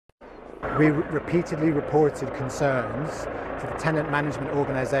We repeatedly reported concerns to the tenant management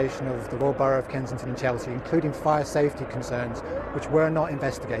organisation of the Royal Borough of Kensington and Chelsea, including fire safety concerns, which were not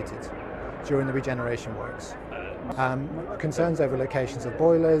investigated during the regeneration works. Concerns over locations of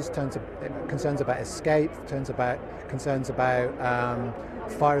boilers, concerns about escape, concerns about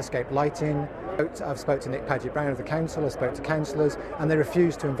fire escape lighting. I've spoken to Nick Paget-Brown of the council, I spoke to councillors, and they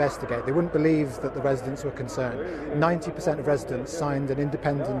refused to investigate. They wouldn't believe that the residents were concerned. 90% of residents signed an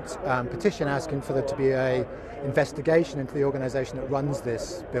independent petition asking for there to be an investigation into the organisation that runs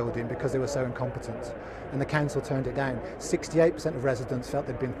this building because they were so incompetent. And the council turned it down. 68% of residents felt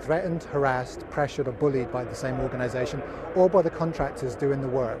they'd been threatened, harassed, pressured or bullied by the same organisation or by the contractors doing the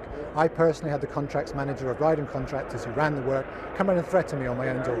work. I personally had the contracts manager of Ryden Contractors who ran the work come around and threaten me on my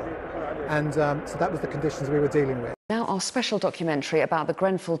own door. And so that was the conditions we were dealing with. Now our special documentary about the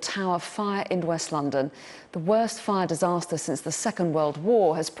Grenfell Tower fire in West London. The worst fire disaster since the Second World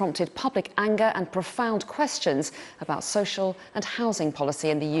War has prompted public anger and profound questions about social and housing policy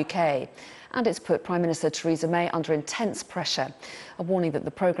in the UK. And it's put Prime Minister Theresa May under intense pressure. A warning that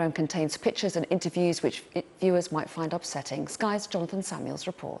the programme contains pictures and interviews which viewers might find upsetting. Sky's Jonathan Samuels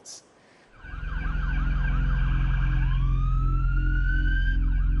reports.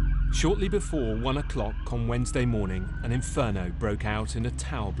 Shortly before 1 o'clock on Wednesday morning, an inferno broke out in a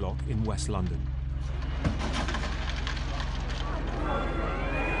tower block in West London.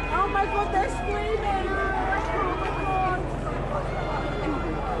 Oh my God, they're screaming!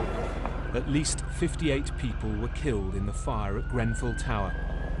 At least 58 people were killed in the fire at Grenfell Tower.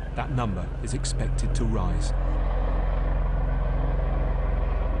 That number is expected to rise.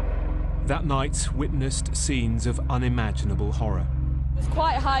 That night witnessed scenes of unimaginable horror. It was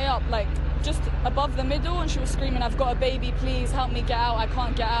quite high up, like just above the middle, and she was screaming, "I've got a baby, please help me get out, I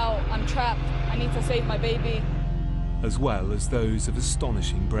can't get out, I'm trapped, I need to save my baby." As well as those of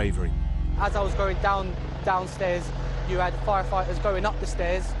astonishing bravery. As I was going downstairs, you had firefighters going up the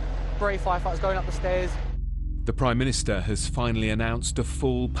stairs, brave firefighters going up the stairs. The Prime Minister has finally announced a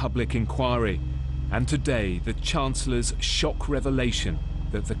full public inquiry, and today the Chancellor's shock revelation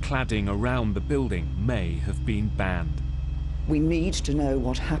that the cladding around the building may have been banned. We need to know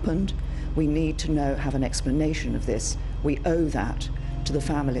what happened. We need to have an explanation of this. We owe that to the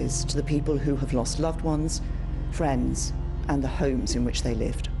families, to the people who have lost loved ones, friends, and the homes in which they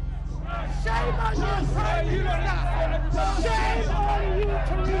lived. Shame on you! Shame on you,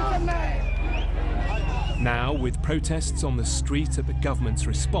 Theresa May! Now, with protests on the street at the government's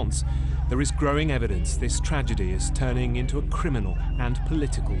response, there is growing evidence this tragedy is turning into a criminal and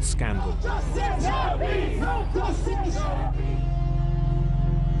political scandal.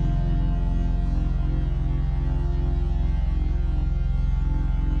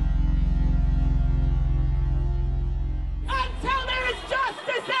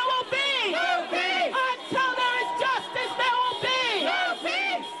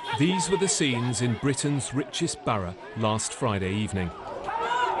 These were the scenes in Britain's richest borough last Friday evening.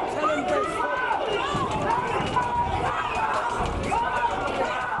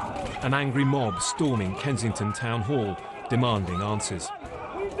 An angry mob storming Kensington Town Hall, demanding answers.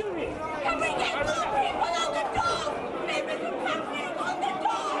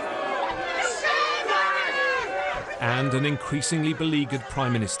 And an increasingly beleaguered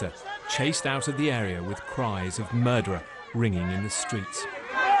Prime Minister chased out of the area with cries of murderer ringing in the streets.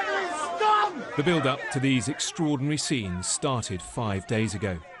 The build-up to these extraordinary scenes started 5 days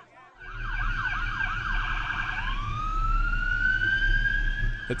ago.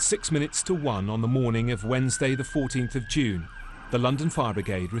 At 6 minutes to 1 on the morning of Wednesday the 14th of June, the London Fire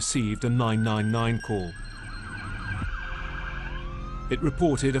Brigade received a 999 call. It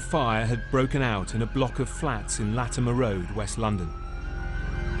reported a fire had broken out in a block of flats in Latimer Road, West London.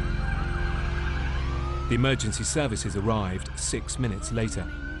 The emergency services arrived 6 minutes later.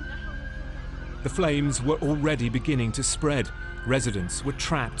 The flames were already beginning to spread. Residents were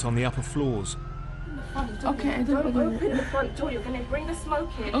trapped on the upper floors. Okay, don't open the front door. You're going to bring the smoke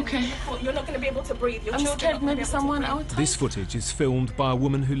in. Okay. You're not going to be able to breathe. I'm scared maybe someone out. This footage is filmed by a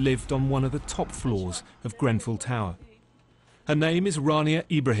woman who lived on one of the top floors of Grenfell Tower. Her name is Rania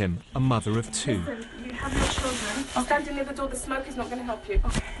Ibrahim, a mother of two. Listen, you have your children. Okay. Standing near the door, the smoke is not going to help you.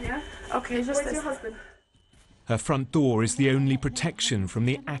 Okay. Yeah? Okay, just where's your husband? Her front door is the only protection from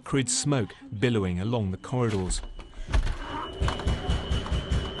the acrid smoke billowing along the corridors.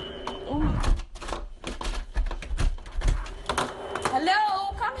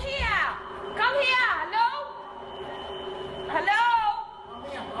 Hello? Come here! Come here! Hello? Hello?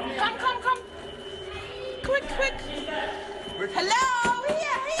 Come! Quick! Hello?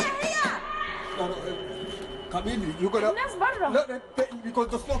 Here! No, come in. You gotta. That's better. No, because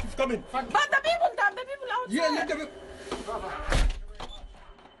the smoke is coming. But the people outside. Yeah, let them...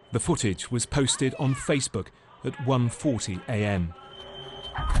 The footage was posted on Facebook at 1:40 a.m.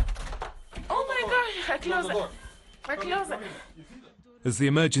 Oh my God, I close it. As the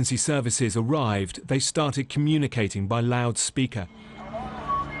emergency services arrived, they started communicating by loudspeaker.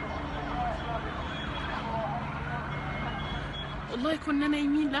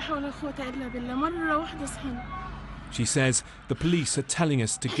 She says the police are telling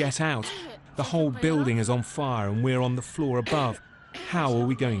us to get out. The whole building is on fire and we're on the floor above. How are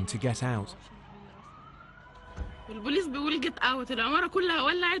we going to get out? البوليس بيقول get out. العمارة كلها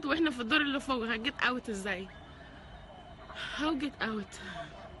ولعت واحنا في الدور اللي فوق. get out ازاي? How get out?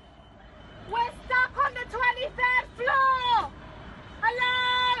 We're stuck on the 23rd floor.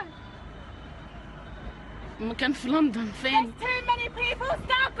 Hello. مكان في لندن فين؟ There's too many people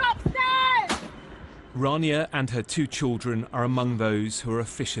stuck upstairs. Rania and her 2 children are among those who are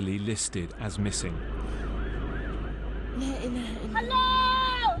officially listed as missing.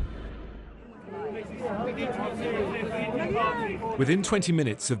 Hello. Within 20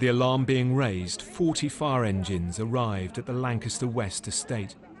 minutes of the alarm being raised, 40 fire engines arrived at the Lancaster West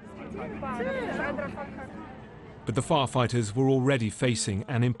estate. But the firefighters were already facing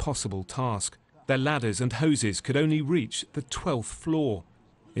an impossible task. Their ladders and hoses could only reach the 12th floor.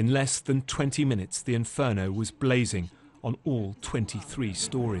 In less than 20 minutes, the inferno was blazing on all 23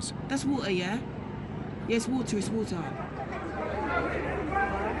 stories. That's water, yeah? Yes, water, it's water.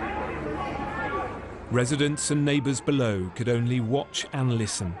 Residents and neighbours below could only watch and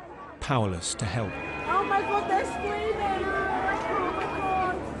listen, powerless to help. Oh my God, they're screaming.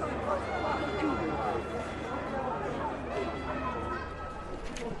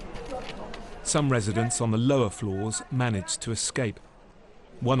 Some residents on the lower floors managed to escape.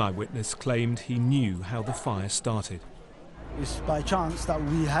 One eyewitness claimed he knew how the fire started. It's by chance that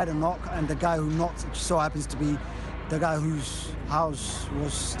we had a knock, and the guy who knocked so happens to be the guy whose house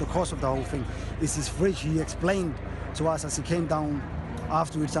was the cause of the whole thing. It's his fridge. He explained to us as he came down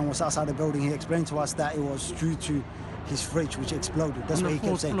afterwards and was outside the building, he explained to us that it was due to his fridge which exploded. That's what he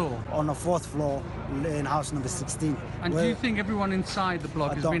kept saying. On the 4th floor in house number 16. And do you think everyone inside the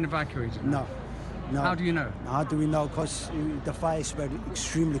block has been evacuated? No. No. How do you know? How do we know? Because the fire spread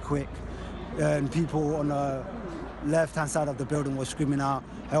extremely quick, and people on the left-hand side of the building were screaming out,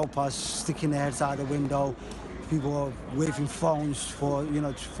 "Help us!" sticking their heads out the window. People were waving phones for, you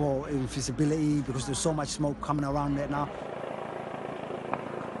know, for invisibility because there's so much smoke coming around right now.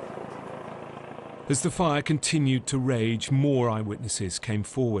 As the fire continued to rage, more eyewitnesses came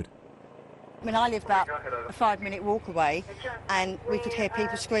forward. I mean, I live about a 5-minute walk away, and we could hear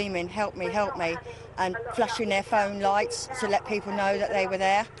people screaming, help me, and flashing their phone lights to let people know that they were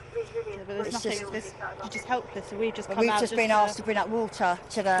there. Yeah, but there's nothing, you're just helpless, so we've just come we've out just been asked to bring up water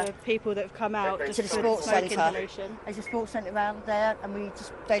to the people that have come out to the sports centre. There's a sports centre around there, and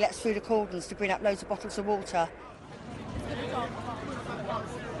they let us through the cordons to bring up loads of bottles of water.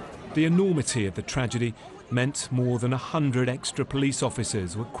 The enormity of the tragedy meant more than 100 extra police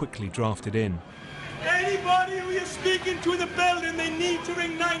officers were quickly drafted in. Anybody who is speaking to the building, they need to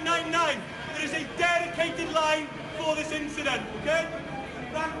ring 999. There is a dedicated line for this incident, okay?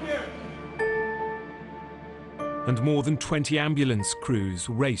 Thank you. And more than 20 ambulance crews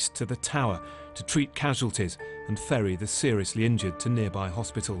raced to the tower to treat casualties and ferry the seriously injured to nearby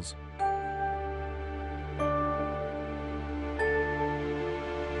hospitals.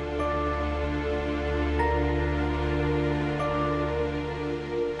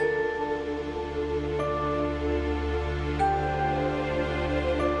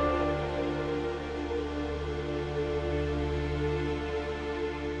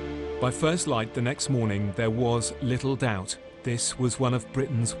 By first light the next morning, there was little doubt this was one of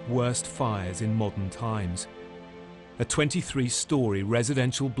Britain's worst fires in modern times. A 23-storey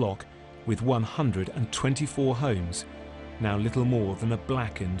residential block with 124 homes, now little more than a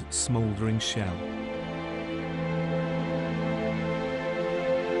blackened, smouldering shell.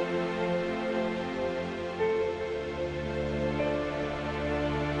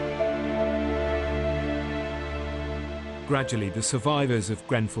 Gradually, the survivors of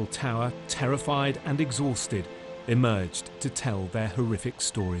Grenfell Tower, terrified and exhausted, emerged to tell their horrific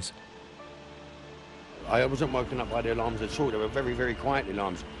stories. I wasn't woken up by the alarms at all. They were very, very quiet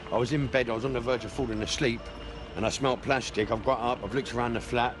alarms. I was in bed, I was on the verge of falling asleep, and I smelled plastic. I've got up, I've looked around the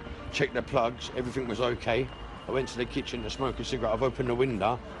flat, checked the plugs, everything was okay. I went to the kitchen to smoke a cigarette. I've opened the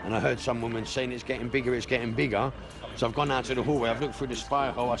window, and I heard some woman saying it's getting bigger, it's getting bigger. So I've gone out to the hallway, I've looked through the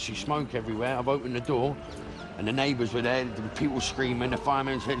spire hole, I see smoke everywhere. I've opened the door, and the neighbours were there, the people screaming, the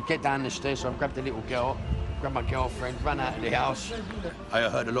firemen said, get down the stairs. So I've grabbed the little girl, grabbed my girlfriend, ran out of the house. I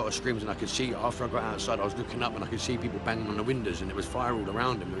heard a lot of screams and I could see, after I got outside, I was looking up and I could see people banging on the windows and there was fire all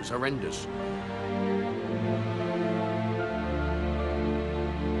around them. It was horrendous.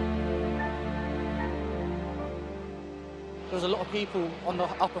 There was a lot of people on the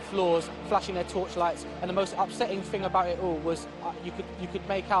upper floors flashing their torchlights, and the most upsetting thing about it all was you could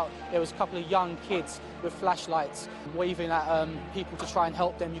make out there was a couple of young kids with flashlights waving at people to try and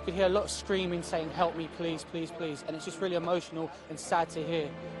help them. You could hear a lot of screaming saying, "Help me, please, please, please," and it's just really emotional and sad to hear.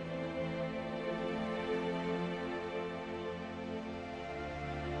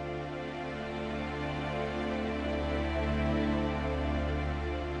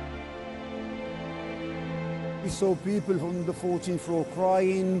 We saw people from the 14th floor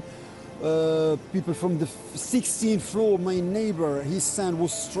crying, people from the 16th floor, my neighbor, his son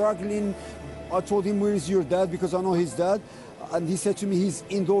was struggling. I told him, "Where is your dad?" because I know his dad. And he said to me, "He's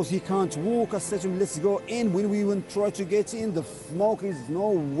indoors, he can't walk." I said to him, "Let's go in." When we went try to get in, the smoke is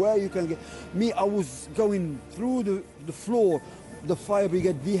nowhere you can get. Me, I was going through the floor. The fire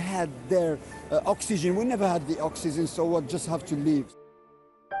brigade, we had their oxygen. We never had the oxygen, so I just have to leave.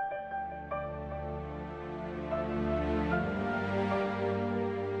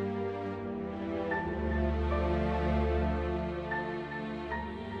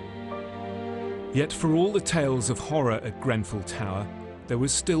 Yet for all the tales of horror at Grenfell Tower, there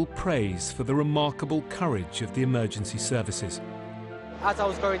was still praise for the remarkable courage of the emergency services. As I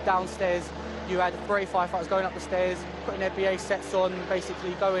was going downstairs, you had brave firefighters going up the stairs, putting their BA sets on,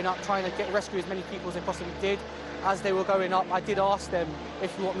 basically going up, trying to rescue as many people as they possibly did. As they were going up, I did ask them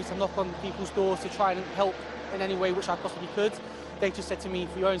if you want me to knock on people's doors to try and help in any way which I possibly could. They just said to me,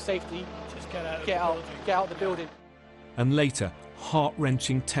 for your own safety, just get out the building. And later,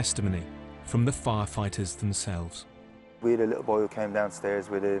 heart-wrenching testimony from the firefighters themselves. We had a little boy who came downstairs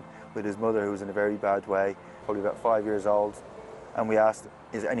with his mother, who was in a very bad way, probably about 5 years old, and we asked,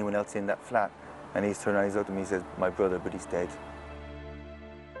 "Is there anyone else in that flat?" And he's turned around, he's looked at me, he says, "My brother, but he's dead."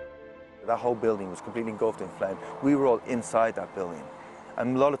 That whole building was completely engulfed in flame. We were all inside that building.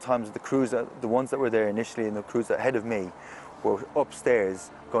 And a lot of times the crews, the ones that were there initially and the crews ahead of me, were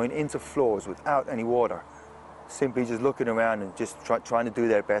upstairs going into floors without any water, simply just looking around and just trying to do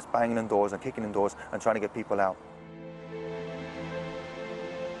their best, banging on doors and kicking in doors and trying to get people out.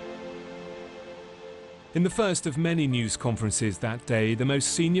 In the first of many news conferences that day, the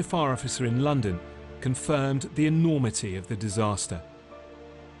most senior fire officer in London confirmed the enormity of the disaster.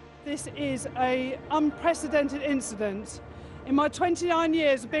 This is an unprecedented incident. In my 29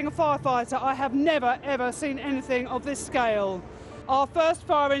 years of being a firefighter, I have never ever seen anything of this scale. Our first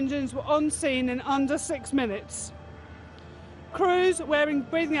fire engines were on scene in under 6 minutes. Crews wearing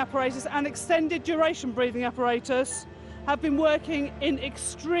breathing apparatus and extended duration breathing apparatus have been working in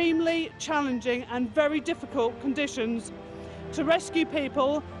extremely challenging and very difficult conditions to rescue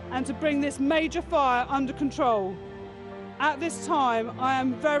people and to bring this major fire under control. At this time, I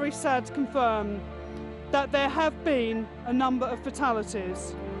am very sad to confirm that there have been a number of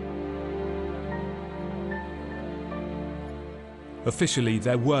fatalities. Officially,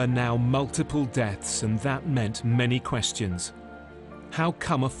 there were now multiple deaths, and that meant many questions. How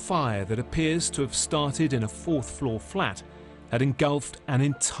come a fire that appears to have started in a 4th floor flat had engulfed an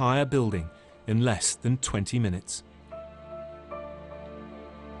entire building in less than 20 minutes?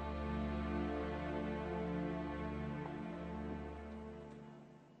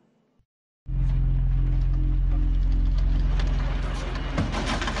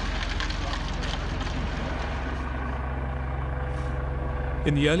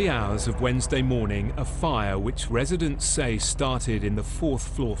 In the early hours of Wednesday morning, a fire which residents say started in the 4th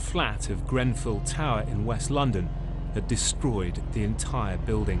floor flat of Grenfell Tower in West London had destroyed the entire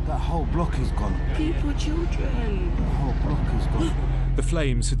building. That whole block is gone. People, children. The whole block is gone. The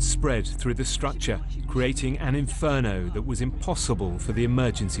flames had spread through the structure, creating an inferno that was impossible for the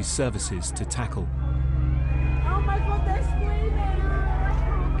emergency services to tackle. Oh my God, they're screaming!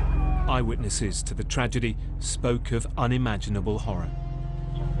 Eyewitnesses to the tragedy spoke of unimaginable horror.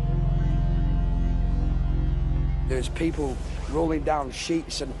 There's people rolling down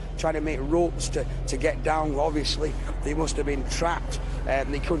sheets and trying to make ropes to get down. Obviously, they must have been trapped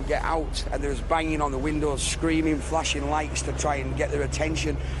and they couldn't get out. And there was banging on the windows, screaming, flashing lights to try and get their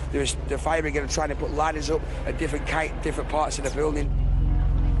attention. There was the fire brigade trying to put ladders up at different parts of the building.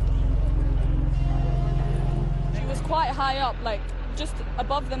 She was quite high up, like just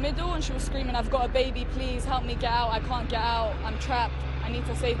above the middle, and she was screaming, "I've got a baby, please help me get out. I can't get out. I'm trapped. I need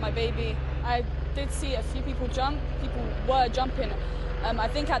to save my baby." I did see a few people jump. People were jumping. I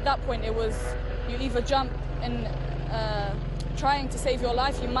think at that point it was you either jump in trying to save your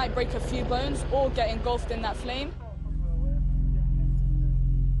life, you might break a few bones or get engulfed in that flame.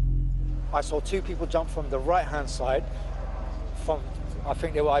 I saw two people jump from the right-hand side, I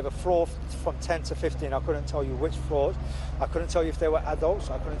think they were either floor from 10 to 15, I couldn't tell you which floors. I couldn't tell you if they were adults,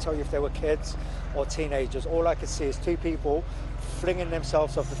 I couldn't tell you if they were kids or teenagers. All I could see is two people flinging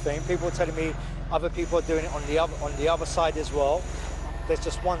themselves off the thing. People were telling me other people are doing it on the other side as well. There's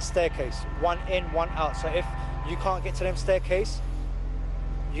just one staircase, one in, one out. So if you can't get to them staircase,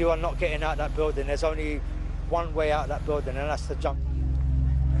 you are not getting out of that building. There's only one way out of that building, and that's to jump.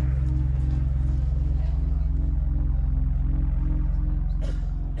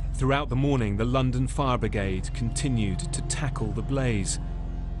 Throughout the morning, the London Fire Brigade continued to tackle the blaze.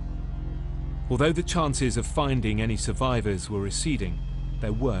 Although the chances of finding any survivors were receding,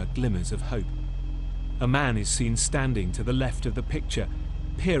 there were glimmers of hope. A man is seen standing to the left of the picture,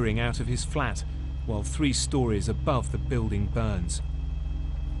 peering out of his flat, while 3 stories above the building burns.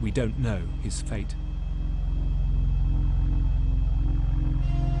 We don't know his fate.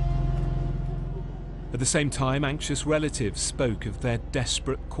 At the same time, anxious relatives spoke of their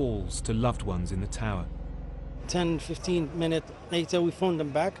desperate calls to loved ones in the tower. 10-15 minutes later, we phoned them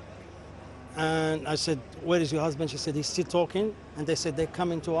back. And I said, "Where is your husband?" She said, "He's still talking." And they said, "They're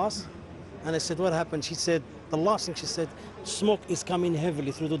coming to us." And I said, "What happened?" She said, the last thing she said, "Smoke is coming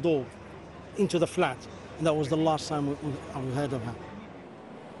heavily through the door into the flat." And that was the last time we heard of her.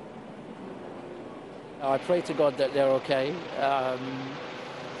 I pray to God that they're okay.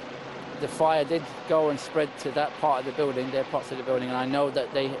 The fire did go and spread to that part of the building, their parts of the building, and I know that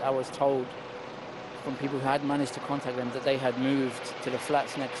I was told from people who had managed to contact them that they had moved to the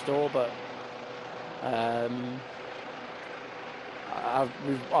flats next door, but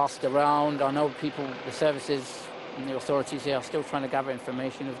we've asked around. I know people, the services and the authorities here are still trying to gather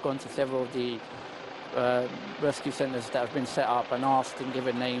information. We've gone to several of the rescue centres that have been set up and asked and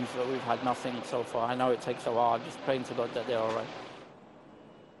given names, but we've had nothing so far. I know it takes a while. I'm just praying to God that they're all right.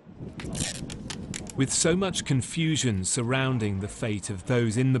 With so much confusion surrounding the fate of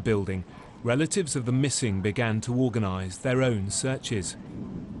those in the building, relatives of the missing began to organise their own searches.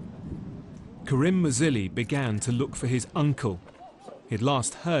 Karim Mazzilli began to look for his uncle. He'd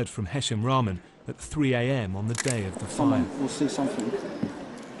last heard from Hesham Rahman at 3 a.m. on the day of the fire. We'll see something.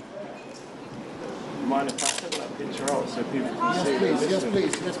 Mind if I set that picture out so people can see it? Yes,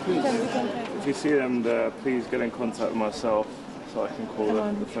 please, yes, please. If you see them there, please get in contact with myself so I can call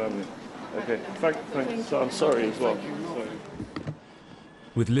the family. Okay, thanks. I'm sorry as well. Sorry.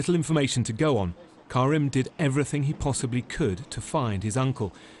 With little information to go on, Karim did everything he possibly could to find his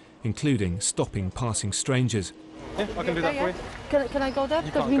uncle, including stopping passing strangers. Yeah, I can do that for you. Can I go there?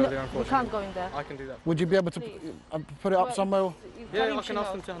 You can't go there, unfortunately. We can't go in there. I can do that. Would you be able to put it up somewhere? Yeah, I can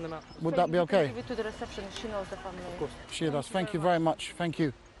ask them to hand them out. Would that be okay? Give it to the reception. She knows the family. Of course. She does. Thank you very much. Thank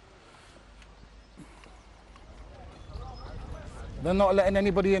you. They're not letting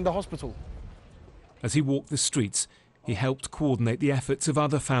anybody in the hospital. As he walked the streets, he helped coordinate the efforts of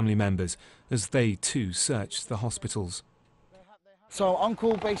other family members as they too searched the hospitals. So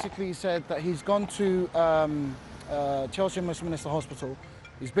Uncle basically said that he's gone to Chelsea and Westminster Hospital.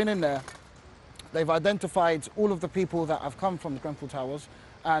 He's been in there. They've identified all of the people that have come from the Grenfell Towers,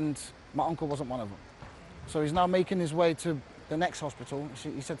 and my uncle wasn't one of them. So he's now making his way to the next hospital.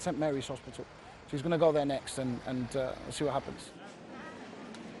 He said St Mary's Hospital. So he's going to go there next and see what happens.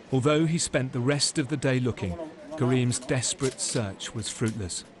 Although he spent the rest of the day looking, Karim's desperate search was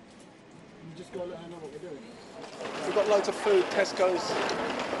fruitless. We've got loads of food, Tesco's.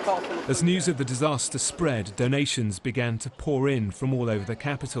 As news of the disaster spread, donations began to pour in from all over the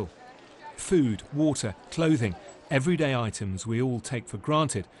capital. Food, water, clothing, everyday items we all take for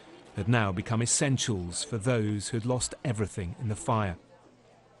granted had now become essentials for those who'd lost everything in the fire.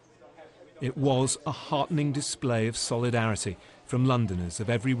 It was a heartening display of solidarity from Londoners of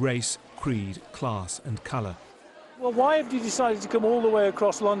every race, creed, class and colour. Well, why have you decided to come all the way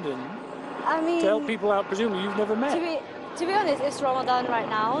across London to help people out, presumably you've never met? To be honest, it's Ramadan right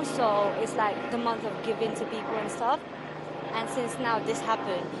now, so it's like the month of giving to people and stuff. And since now this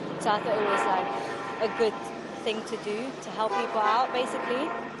happened, so I thought it was like a good thing to do to help people out, basically.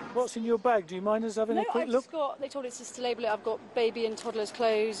 What's in your bag? Do you mind us having a quick look? They told us just to label it. I've got baby and toddler's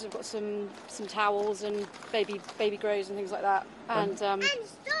clothes. I've got some towels and baby grows and things like that. And star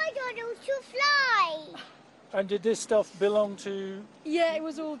doodles to fly. And did this stuff belong to? Yeah, it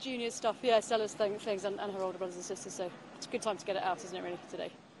was all Junior's stuff. Yeah, Stella's things and her older brothers and sisters. So it's a good time to get it out, isn't it? Really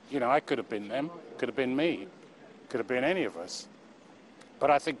today. You know, I could have been them. Could have been me. Could have been any of us.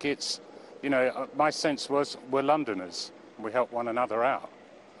 But I think it's, you know, my sense was we're Londoners. We help one another out.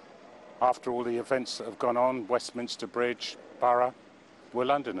 After all the events that have gone on, Westminster Bridge, borough. We're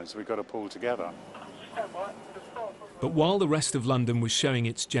Londoners, we've got to pull together. But while the rest of London was showing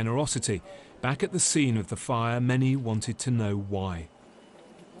its generosity, back at the scene of the fire, many wanted to know why.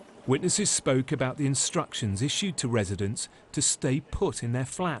 Witnesses spoke about the instructions issued to residents to stay put in their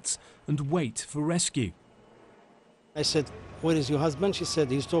flats and wait for rescue. I said, "Where is your husband?" She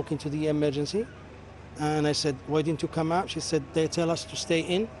said, "He's talking to the emergency." And I said, "Why didn't you come out?" She said, "They tell us to stay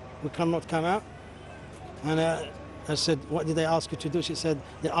in. We cannot come out." And I said, "What did they ask you to do?" She said,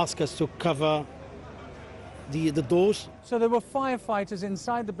 "They asked us to cover the doors." So there were firefighters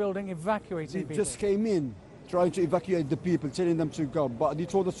inside the building evacuating people? They just came in, trying to evacuate the people, telling them to go. But they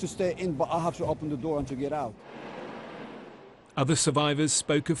told us to stay in, but I have to open the door and to get out. Other survivors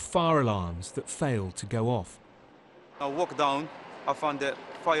spoke of fire alarms that failed to go off. I walked down, I found the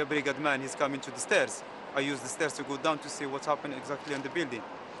fire brigade man, he's coming to the stairs. I used the stairs to go down to see what's happening exactly in the building.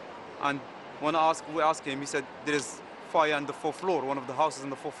 And when we asked him, he said there is fire on the 4th floor, one of the houses on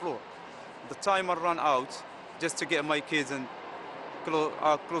the 4th floor. The time I ran out just to get my kids and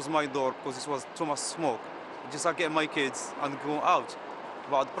close my door because it was too much smoke. Just I get my kids and go out.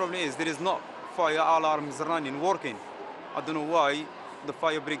 But the problem is there is not fire alarms running, working. I don't know why the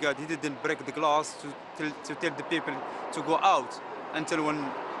fire brigade, he didn't break the glass to tell the people to go out until when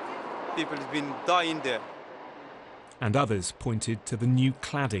people have been dying there. And others pointed to the new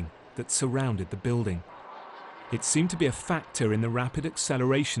cladding that surrounded the building. It seemed to be a factor in the rapid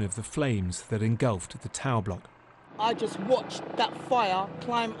acceleration of the flames that engulfed the tower block. I just watched that fire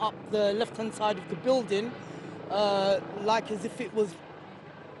climb up the left-hand side of the building, like as if it was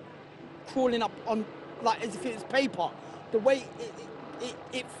crawling up on, like as if it was paper. The way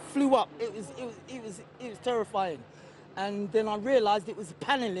it flew up, it was terrifying. And then I realised it was the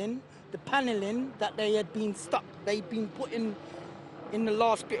panelling that they had been stuck. They'd been put in the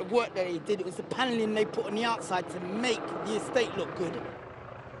last bit of work that they did. It was the panelling they put on the outside to make the estate look good.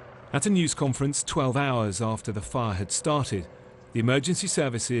 At a news conference 12 hours after the fire had started, the emergency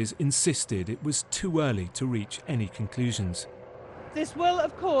services insisted it was too early to reach any conclusions. This will,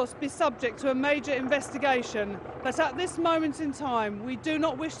 of course, be subject to a major investigation, but at this moment in time, we do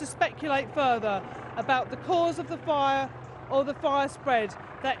not wish to speculate further about the cause of the fire or the fire spread.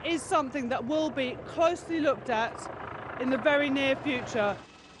 That is something that will be closely looked at in the very near future.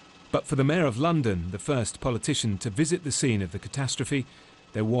 But for the Mayor of London, the first politician to visit the scene of the catastrophe,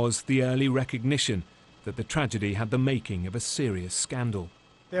 there was the early recognition that the tragedy had the making of a serious scandal.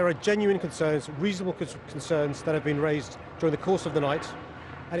 There are genuine concerns, reasonable concerns that have been raised during the course of the night,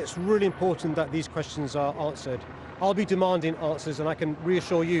 and it's really important that these questions are answered. I'll be demanding answers, and I can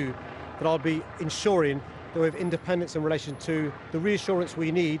reassure you that I'll be ensuring that we have independence in relation to the reassurance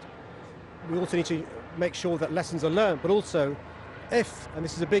we need. We also need to make sure that lessons are learned, but also if, and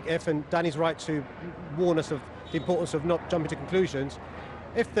this is a big if, and Danny's right to warn us of the importance of not jumping to conclusions,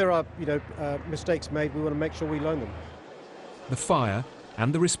 if there are mistakes made, we want to make sure we learn them. The fire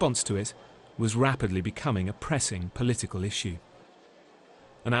and the response to it was rapidly becoming a pressing political issue.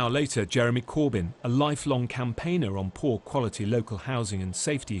 An hour later, Jeremy Corbyn, a lifelong campaigner on poor quality local housing and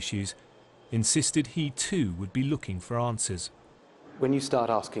safety issues, insisted he too would be looking for answers. When you start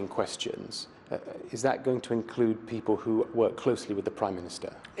asking questions, is that going to include people who work closely with the Prime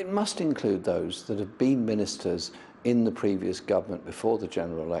Minister? It must include those that have been ministers in the previous government before the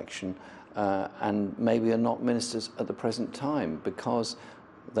general election and maybe are not ministers at the present time because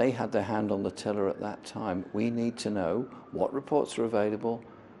they had their hand on the tiller at that time. We need to know what reports are available,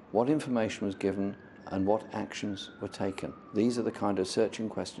 what information was given and what actions were taken. These are the kind of searching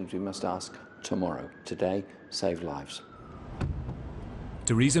questions we must ask tomorrow. Today, save lives.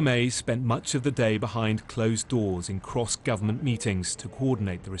 Theresa May spent much of the day behind closed doors in cross-government meetings to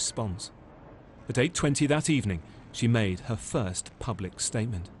coordinate the response. At 8:20 that evening, she made her first public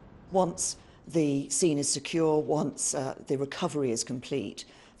statement. Once the scene is secure, once the recovery is complete,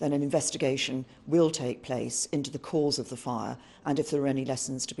 then an investigation will take place into the cause of the fire and if there are any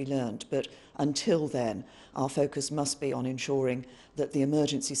lessons to be learned. But until then, our focus must be on ensuring that the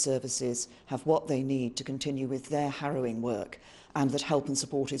emergency services have what they need to continue with their harrowing work and that help and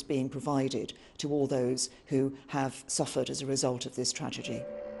support is being provided to all those who have suffered as a result of this tragedy.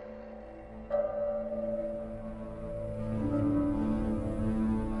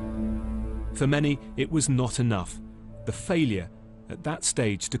 For many, it was not enough. The failure at that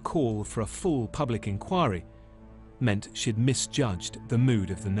stage to call for a full public inquiry meant she'd misjudged the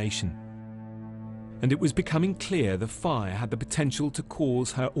mood of the nation. And it was becoming clear the fire had the potential to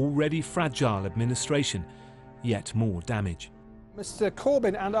cause her already fragile administration yet more damage. Mr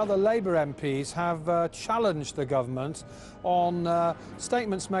Corbyn and other Labour MPs have challenged the government on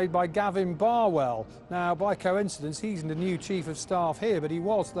statements made by Gavin Barwell. Now, by coincidence, he's the new Chief of Staff here, but he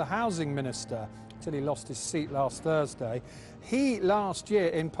was the Housing Minister until he lost his seat last Thursday. He, last year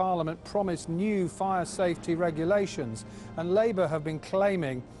in Parliament, promised new fire safety regulations, and Labour have been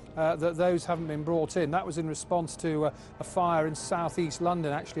claiming that those haven't been brought in. That was in response to a fire in south-east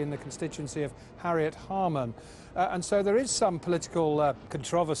London, actually in the constituency of Harriet Harman. And so there is some political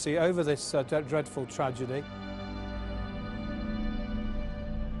controversy over this dreadful tragedy.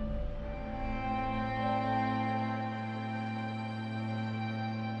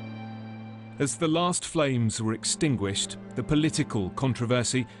 As the last flames were extinguished, the political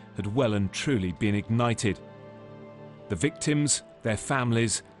controversy had well and truly been ignited. The victims, their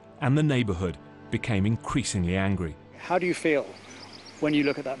families, and the neighbourhood became increasingly angry. How do you feel when you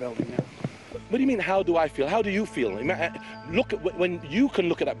look at that building now? What do you mean, how do I feel? How do you feel? Look at when you can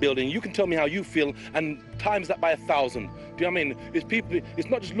look at that building, you can tell me how you feel, and times that by 1,000. Do you know what I mean? It's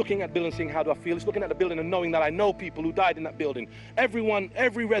not just looking at the building and saying, how do I feel? It's looking at the building and knowing that I know people who died in that building. Everyone,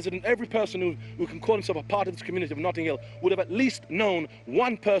 every resident, every person who can call himself a part of this community of Notting Hill would have at least known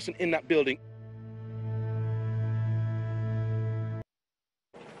one person in that building.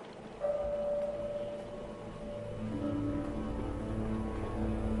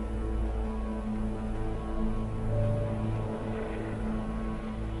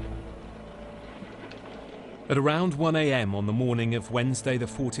 At around 1 a.m. on the morning of Wednesday the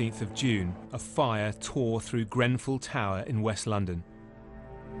 14th of June, a fire tore through Grenfell Tower in West London.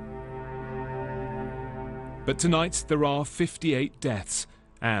 But tonight there are 58 deaths,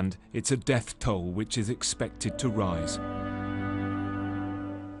 and it's a death toll which is expected to rise.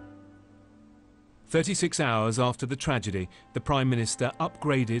 36 hours after the tragedy, the Prime Minister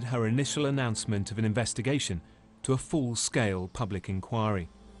upgraded her initial announcement of an investigation to a full-scale public inquiry.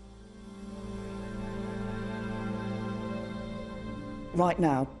 Right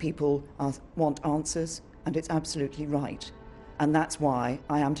now, people want answers, and it's absolutely right. And that's why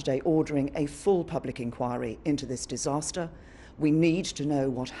I am today ordering a full public inquiry into this disaster. We need to know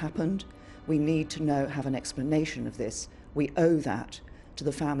what happened. We need to have an explanation of this. We owe that to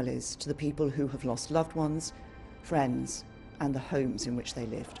the families, to the people who have lost loved ones, friends, and the homes in which they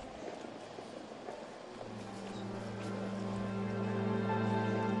lived.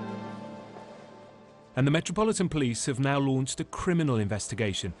 And the Metropolitan Police have now launched a criminal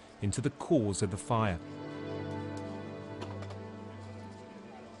investigation into the cause of the fire.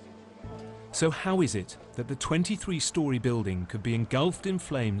 So how is it that the 23-storey building could be engulfed in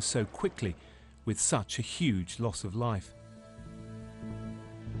flames so quickly with such a huge loss of life?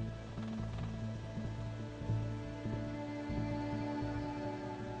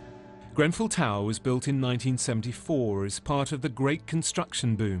 Grenfell Tower was built in 1974 as part of the great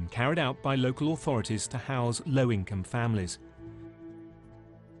construction boom carried out by local authorities to house low-income families.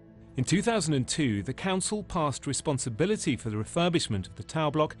 In 2002, the council passed responsibility for the refurbishment of the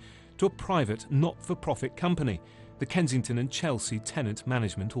tower block to a private not-for-profit company, the Kensington and Chelsea Tenant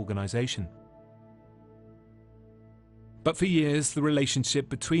Management Organisation. But for years, the relationship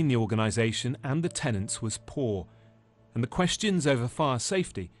between the organisation and the tenants was poor, and the questions over fire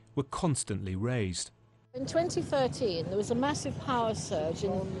safety were constantly raised. In 2013, there was a massive power surge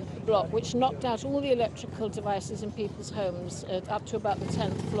in the block which knocked out all the electrical devices in people's homes up to about the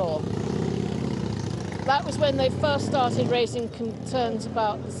 10th floor. That was when they first started raising concerns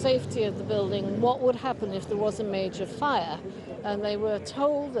about the safety of the building, what would happen if there was a major fire. And they were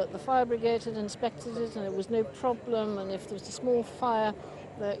told that the fire brigade had inspected it and it was no problem, and if there was a small fire,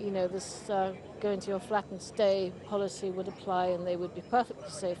 that, you know, this go into your flat and stay policy would apply and they would be perfectly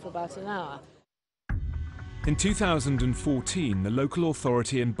safe for about an hour. In 2014, the local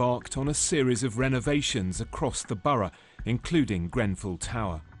authority embarked on a series of renovations across the borough, including Grenfell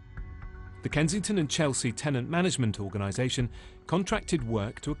Tower. The Kensington and Chelsea Tenant Management Organisation contracted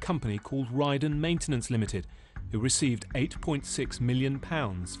work to a company called Ryden Maintenance Limited, who received £8.6 million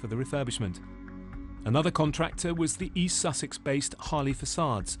for the refurbishment. Another contractor was the East Sussex-based Harley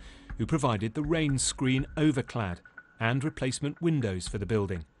Facades, who provided the rain screen overclad and replacement windows for the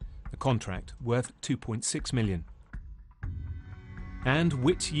building, a contract worth £2.6 million. And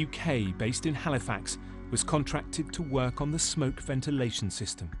Witt UK, based in Halifax, was contracted to work on the smoke ventilation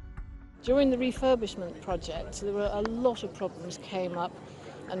system. During the refurbishment project, there were a lot of problems came up,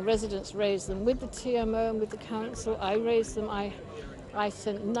 and residents raised them with the TMO and with the council. I raised them. I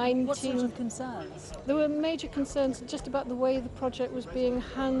sent 19... What sort of concerns? There were major concerns just about the way the project was being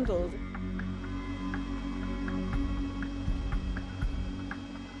handled.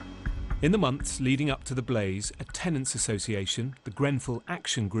 In the months leading up to the blaze, a tenants association, the Grenfell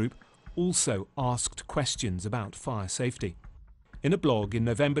Action Group, also asked questions about fire safety. In a blog in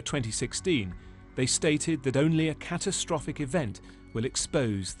November 2016, they stated that only a catastrophic event will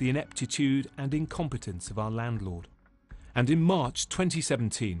expose the ineptitude and incompetence of our landlord. And in March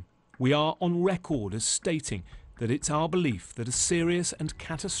 2017, we are on record as stating that it's our belief that a serious and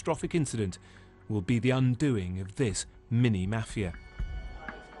catastrophic incident will be the undoing of this mini-mafia.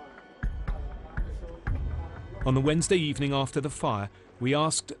 On the Wednesday evening after the fire, we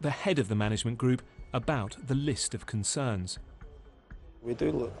asked the head of the management group about the list of concerns. We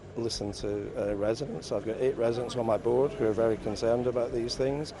do listen to residents. I've got 8 residents on my board who are very concerned about these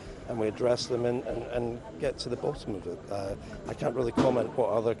things, and we address them and get to the bottom of it. I can't really comment what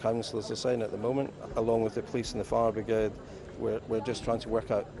other councillors are saying at the moment. Along with the police and the fire brigade, we're just trying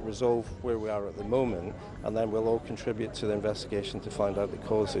to resolve where we are at the moment, and then we'll all contribute to the investigation to find out the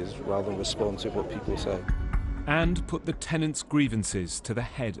causes rather than respond to what people say. And put the tenants' grievances to the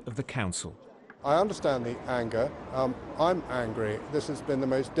head of the council. I understand the anger. I'm angry. This has been the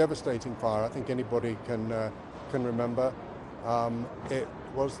most devastating fire I think anybody can remember. It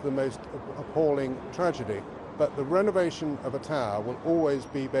was the most appalling tragedy. But the renovation of a tower will always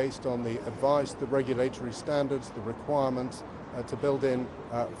be based on the advice, the regulatory standards, the requirements to build in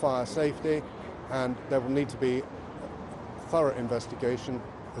fire safety, and there will need to be thorough investigation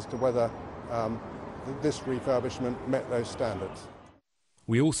as to whether this refurbishment met those standards.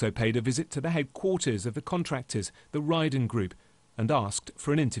 We also paid a visit to the headquarters of the contractors, the Ryden Group, and asked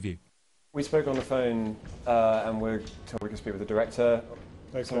for an interview. We spoke on the phone and we're told we can speak with the director,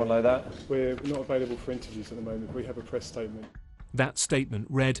 someone like that. We're not available for interviews at the moment. We have a press statement. That statement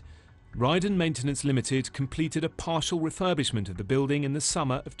read, Ryden Maintenance Limited completed a partial refurbishment of the building in the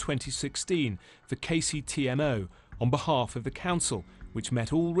summer of 2016 for KCTMO on behalf of the council, which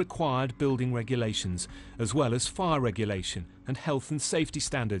met all required building regulations, as well as fire regulation and health and safety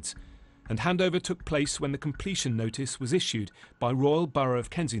standards. And handover took place when the completion notice was issued by Royal Borough of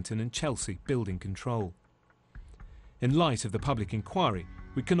Kensington and Chelsea Building Control. In light of the public inquiry,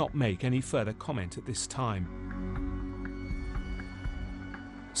 we cannot make any further comment at this time.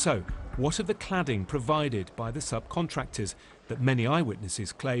 So, what of the cladding provided by the subcontractors that many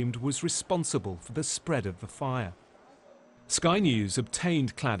eyewitnesses claimed was responsible for the spread of the fire? Sky News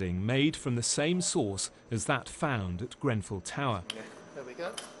obtained cladding made from the same source as that found at Grenfell Tower. There we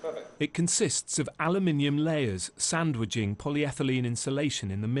go. Perfect. It consists of aluminium layers sandwiching polyethylene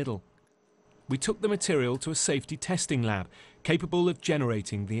insulation in the middle. We took the material to a safety testing lab capable of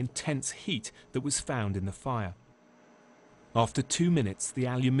generating the intense heat that was found in the fire. After 2 minutes, the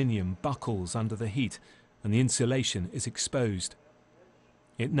aluminium buckles under the heat and the insulation is exposed.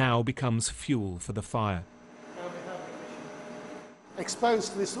 It now becomes fuel for the fire.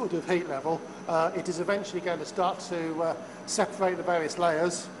 Exposed to this sort of heat level, it is eventually going to start to separate the various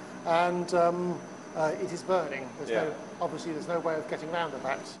layers, and it is burning. Obviously there's no way of getting round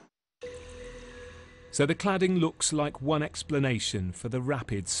that. So the cladding looks like one explanation for the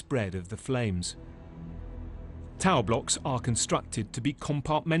rapid spread of the flames. Tower blocks are constructed to be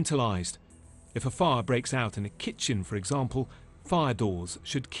compartmentalised. If a fire breaks out in a kitchen, for example, fire doors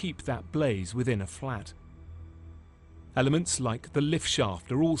should keep that blaze within a flat. Elements like the lift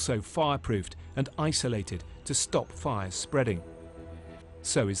shaft are also fireproofed and isolated to stop fires spreading.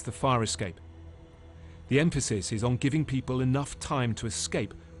 So is the fire escape. The emphasis is on giving people enough time to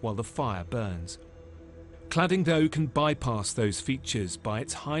escape while the fire burns. Cladding, though, can bypass those features by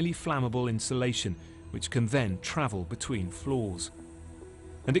its highly flammable insulation, which can then travel between floors.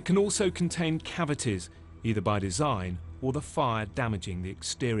 And it can also contain cavities, either by design or the fire damaging the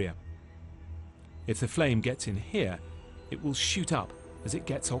exterior. If the flame gets in here, it will shoot up as it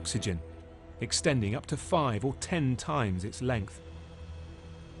gets oxygen, extending up to 5 or 10 times its length.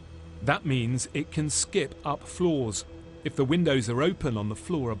 That means it can skip up floors. If the windows are open on the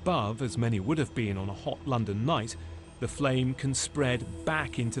floor above, as many would have been on a hot London night, the flame can spread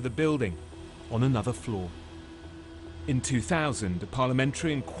back into the building on another floor. In 2000, a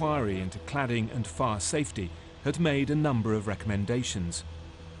parliamentary inquiry into cladding and fire safety had made a number of recommendations.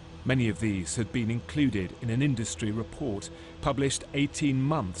 Many of these had been included in an industry report published 18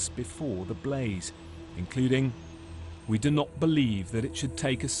 months before the blaze, including, "We do not believe that it should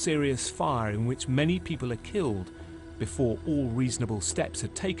take a serious fire in which many people are killed before all reasonable steps are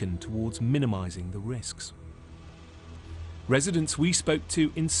taken towards minimising the risks." Residents we spoke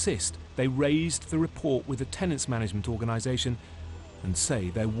to insist they raised the report with the tenants management organisation and say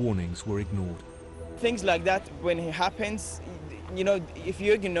their warnings were ignored. Things like that, when it happens, you know, if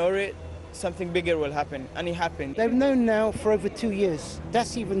you ignore it, something bigger will happen, and it happened. They've known now for over 2 years.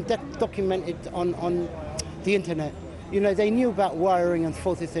 That's even documented on the internet. You know, they knew about wiring and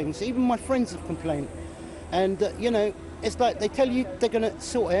faulty things. Even my friends have complained. And, you know, it's like they tell you they're going to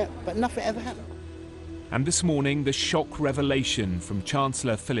sort it, but nothing ever happened. And this morning, the shock revelation from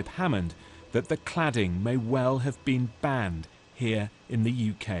Chancellor Philip Hammond that the cladding may well have been banned here in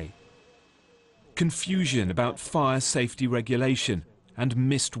the UK. Confusion about fire safety regulation and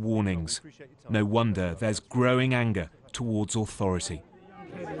missed warnings. No wonder there's growing anger towards authority.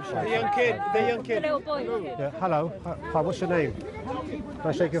 The young kid, the little boy. Yeah, hello. Hi, what's your name? Can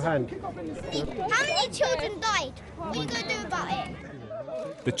I shake your hand? How many children died? What are you going to do about it?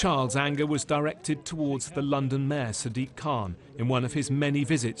 The child's anger was directed towards the London Mayor Sadiq Khan in one of his many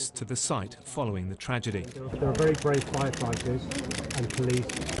visits to the site following the tragedy. There are very brave firefighters and police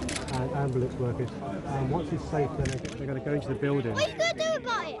and ambulance workers. Once it's safe, then they're going to go into the building. What are you going to do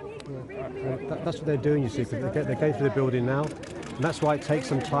about it? That's what they're doing, you see, because they're going through the building now. And that's why it takes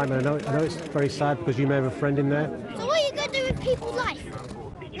some time. And I know it's very sad because you may have a friend in there. So what are you going to do with people's life?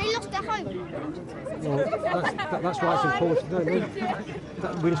 They lost their home. Well, that's why it's important. No,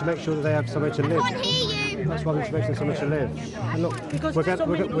 we need to make sure that they have somewhere to live. I can't hear you. That's why we need to make sure somewhere to live. And look, we're going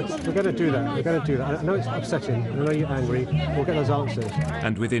to do that. We're going to do that. I know it's upsetting. I know you're angry. We'll get those answers.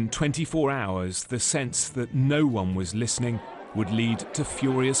 And within 24 hours, the sense that no one was listening would lead to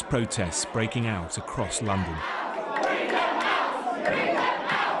furious protests breaking out across London.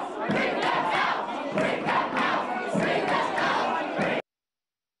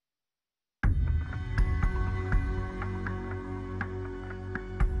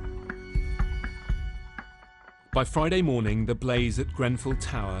 By Friday morning, the blaze at Grenfell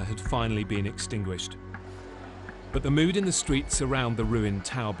Tower had finally been extinguished. But the mood in the streets around the ruined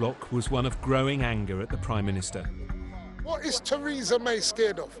tower block was one of growing anger at the Prime Minister. What is Theresa May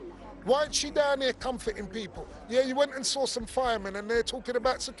scared of? Why is she down here comforting people? Yeah, you went and saw some firemen and they're talking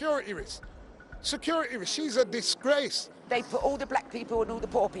about security risks. Security risks, she's a disgrace. They put all the black people and all the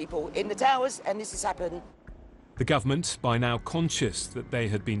poor people in the towers, and this has happened. The government, by now conscious that they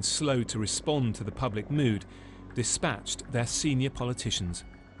had been slow to respond to the public mood, dispatched their senior politicians.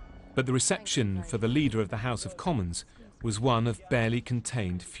 But the reception for the leader of the House of Commons was one of barely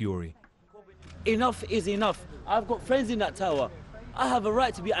contained fury. Enough is enough. I've got friends in that tower. I have a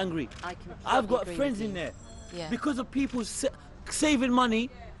right to be angry. I've got friends in there. Yeah. Because of people saving money,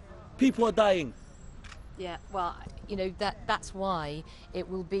 people are dying. Yeah, well, you know, that's why it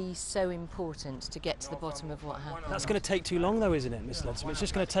will be so important to get to the bottom of what happened. That's going to take too long, though, isn't it, Miss Leadsom? It's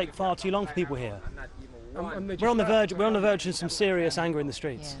just going to take far too long for people here. We're on the verge of some serious anger in the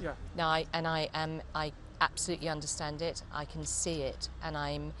streets. Yeah. No, I absolutely understand it. I can see it, and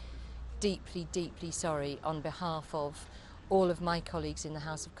I'm deeply, deeply sorry on behalf of all of my colleagues in the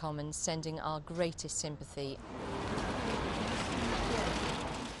House of Commons, sending our greatest sympathy.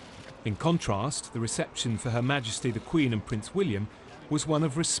 In contrast, the reception for Her Majesty the Queen and Prince William was one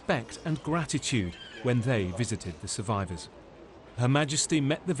of respect and gratitude when they visited the survivors. Her Majesty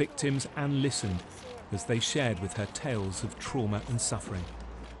met the victims and listened as they shared with her tales of trauma and suffering.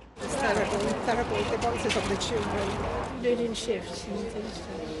 It's terrible, terrible. The voices of the children. They're in shifts.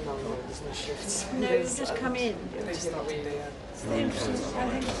 There's no shifts. No, you just come in. It's not really. I think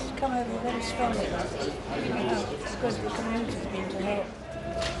it's come over very strongly. It's because the community's been to help.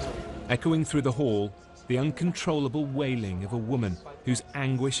 Echoing through the hall, the uncontrollable wailing of a woman whose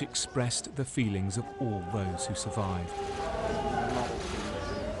anguish expressed the feelings of all those who survived.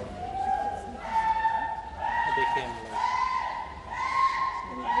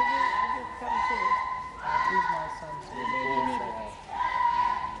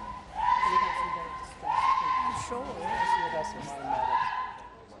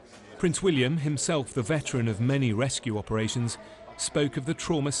 Prince William, himself the veteran of many rescue operations, spoke of the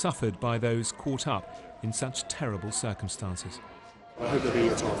trauma suffered by those caught up in such terrible circumstances. I hope there'll be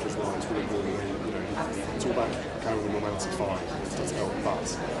a time for his life. It's really important. You know, it's all about carrying the normality fine. It does help,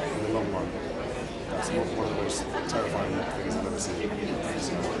 but in the long run, that's one of the most terrifying things I've ever seen.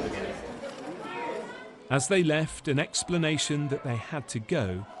 As they left, an explanation that they had to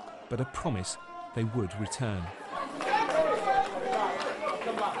go, but a promise they would return.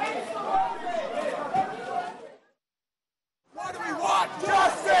 What do we want?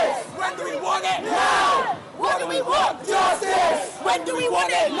 Justice! When do we want it? Now! What do we want? Justice! When do we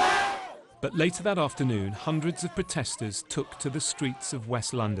want it? Now! But later that afternoon, hundreds of protesters took to the streets of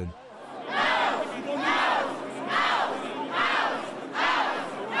West London.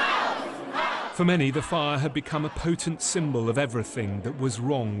 For many, the fire had become a potent symbol of everything that was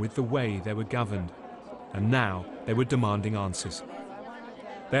wrong with the way they were governed. And now they were demanding answers.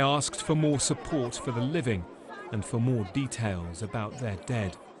 They asked for more support for the living and for more details about their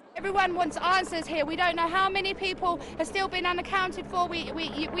dead. Everyone wants answers here. We don't know how many people have still been unaccounted for. We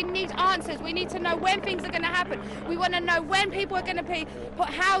need answers. We need to know when things are going to happen. We want to know when people are going to put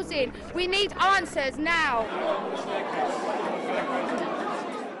housing. We need answers now.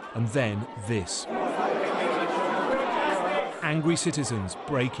 And then this. Angry citizens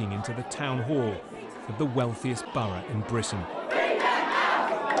breaking into the town hall of the wealthiest borough in Britain.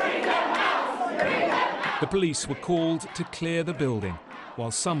 The police were called to clear the building,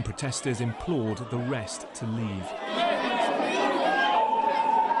 while some protesters implored the rest to leave.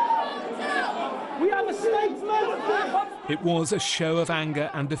 We have a statesman! It was a show of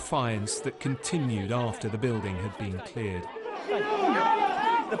anger and defiance that continued after the building had been cleared.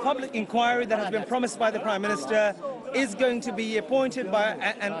 The public inquiry that has been promised by the Prime Minister is going to be appointed by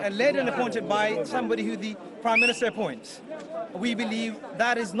and led and appointed by somebody who the Prime Minister appoints. We believe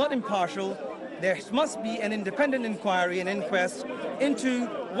that is not impartial. There must be an independent inquiry, an inquest into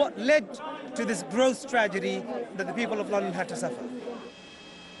what led to this gross tragedy that the people of London had to suffer.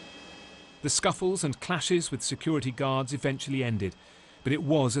 The scuffles and clashes with security guards eventually ended, but it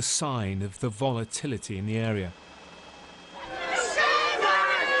was a sign of the volatility in the area.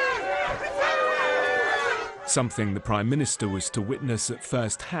 Something the Prime Minister was to witness at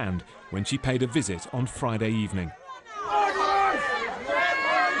first hand when she paid a visit on Friday evening.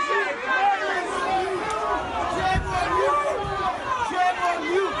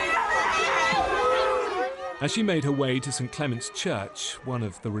 As she made her way to St Clement's Church, one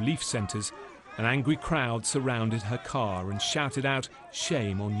of the relief centres, an angry crowd surrounded her car and shouted out,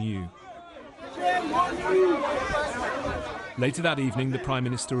 "Shame on you." Shame on you! Later that evening, the Prime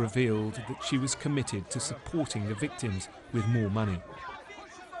Minister revealed that she was committed to supporting the victims with more money.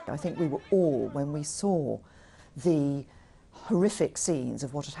 I think we were all, when we saw the horrific scenes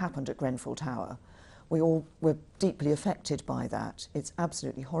of what had happened at Grenfell Tower, we all were deeply affected by that. It's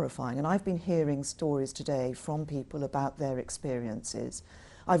absolutely horrifying. And I've been hearing stories today from people about their experiences.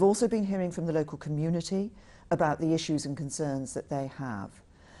 I've also been hearing from the local community about the issues and concerns that they have.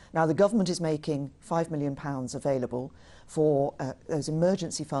 Now, the government is making £5 million available for those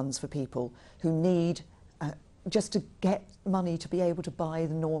emergency funds for people who need just to get money to be able to buy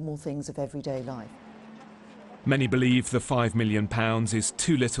the normal things of everyday life. Many believe the £5 million is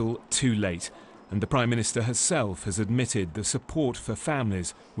too little, too late. And the Prime Minister herself has admitted the support for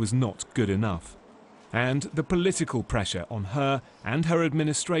families was not good enough. And the political pressure on her and her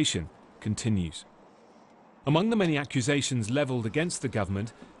administration continues. Among the many accusations levelled against the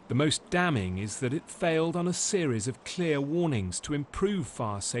government, the most damning is that it failed on a series of clear warnings to improve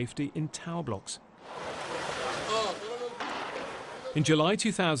fire safety in tower blocks. In July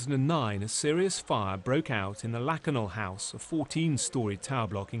 2009, a serious fire broke out in the Lacanal House, a 14-storey tower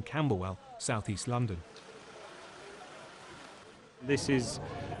block in Camberwell, southeast London. This is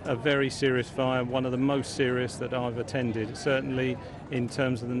a very serious fire, one of the most serious that I've attended, certainly in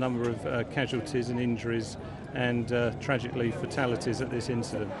terms of the number of casualties and injuries and tragically fatalities at this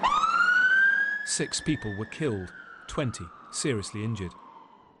incident. 6 people were killed, 20 seriously injured.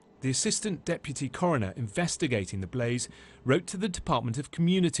 The Assistant Deputy Coroner investigating the blaze wrote to the Department of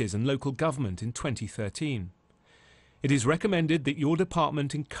Communities and Local Government in 2013. It is recommended that your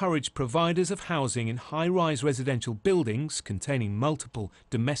department encourage providers of housing in high-rise residential buildings containing multiple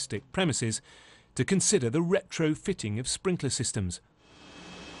domestic premises to consider the retrofitting of sprinkler systems.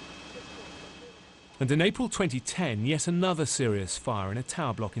 And in April 2010, yet another serious fire in a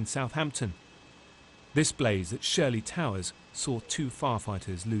tower block in Southampton. This blaze at Shirley Towers saw 2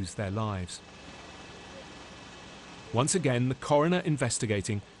 firefighters lose their lives. Once again, the coroner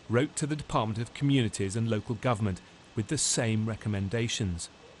investigating wrote to the Department of Communities and Local Government with the same recommendations.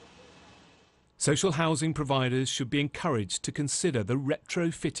 Social housing providers should be encouraged to consider the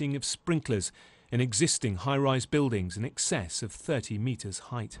retrofitting of sprinklers in existing high-rise buildings in excess of 30 metres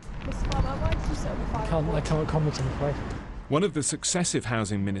height. I can't comment, I'm afraid. One of the successive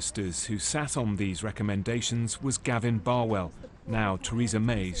housing ministers who sat on these recommendations was Gavin Barwell, now Theresa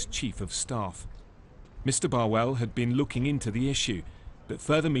May's Chief of Staff. Mr. Barwell had been looking into the issue, but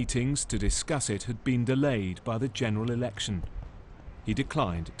further meetings to discuss it had been delayed by the general election. He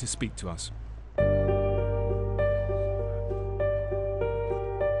declined to speak to us.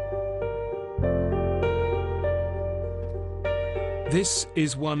 This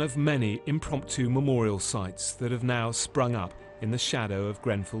is one of many impromptu memorial sites that have now sprung up in the shadow of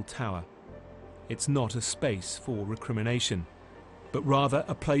Grenfell Tower. It's not a space for recrimination, but rather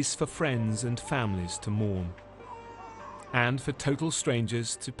a place for friends and families to mourn, and for total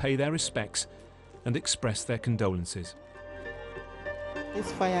strangers to pay their respects and express their condolences.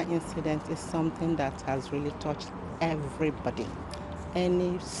 This fire incident is something that has really touched everybody.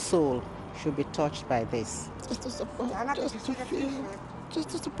 Any soul should be touched by this. Just to support, just to feel, just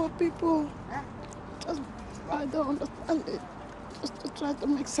to support people. Just, I don't understand it. Just to try to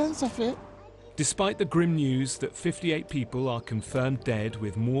make sense of it. Despite the grim news that 58 people are confirmed dead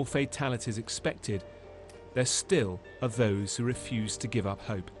with more fatalities expected, there still are those who refuse to give up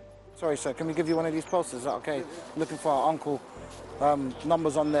hope. Sorry, sir, can we give you one of these posters? Is that okay? Looking for our uncle.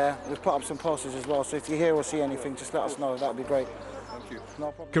 Numbers on there. We've put up some posters as well, so if you hear or see anything, just let us know. That would be great. Thank you.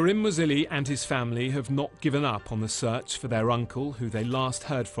 No problem. Karim Muzili and his family have not given up on the search for their uncle, who they last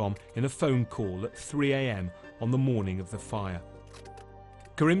heard from in a phone call at 3 a.m. on the morning of the fire.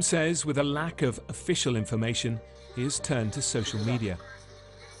 Karim says with a lack of official information, he has turned to social media.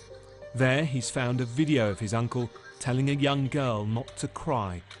 There he's found a video of his uncle telling a young girl not to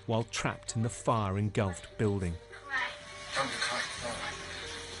cry while trapped in the fire-engulfed building.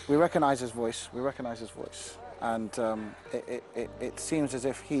 We recognise his voice, and it seems as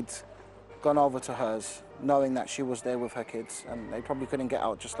if he'd gone over to hers, knowing that she was there with her kids, and they probably couldn't get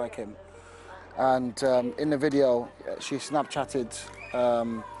out just like him. And in the video, she Snapchatted,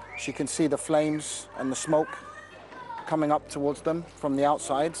 she can see the flames and the smoke coming up towards them from the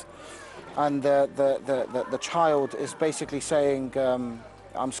outside, and the child is basically saying,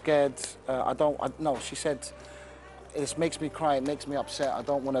 I'm scared, no, she said, it makes me cry, it makes me upset, I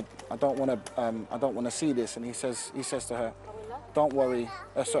don't want to see this. And he says to her, don't worry,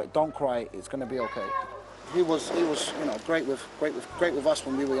 don't cry, it's going to be okay. He was, you know, great with us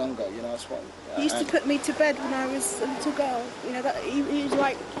when we were younger, you know, that's what. He used to put me to bed when I was a little girl. You know, that he was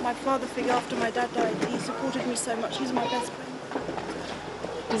like my father figure after my dad died. He supported me so much. He's my best friend.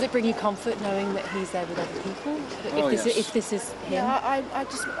 Does it bring you comfort knowing that he's there with other people? If this is him? Yeah,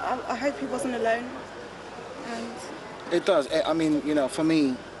 I hope he wasn't alone. And it does. I mean, you know, for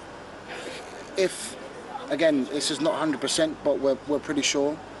me, if, again, this is not 100%, but we're pretty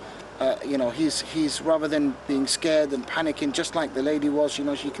sure. You know, he's rather than being scared and panicking, just like the lady was, you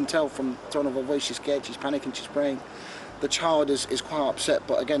know, you can tell from the tone of her voice, she's scared, she's panicking, she's praying. The child is quite upset,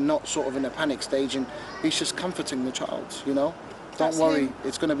 but again, not sort of in a panic stage, and he's just comforting the child, you know. Don't worry,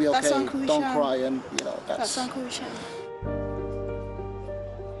 it's going to be okay, don't cry, and, you know, that's Uncle Hisham.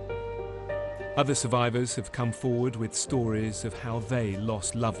 Other survivors have come forward with stories of how they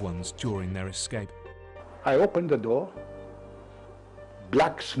lost loved ones during their escape. I opened the door.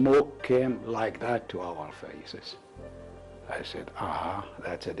 Black smoke came like that to our faces. I said,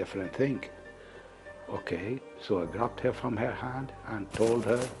 that's a different thing. Okay, so I grabbed her from her hand and told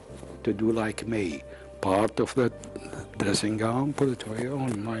her to do like me. Part of the dressing gown, put it here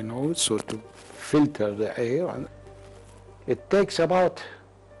on my nose, so to filter the air. And it takes about,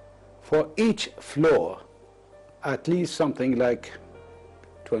 for each floor, at least something like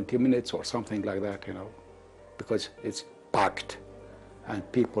 20 minutes or something like that, you know, because it's packed and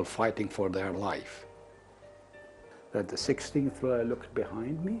people fighting for their life. At the 16th floor, I looked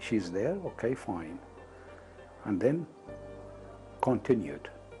behind me, she's there, okay, fine. And then continued,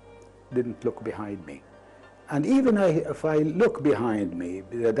 didn't look behind me. And even if I look behind me,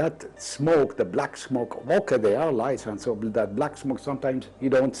 that smoke, the black smoke, okay, there are lights, and so that black smoke, sometimes you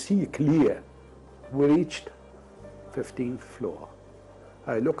don't see clear. We reached 15th floor.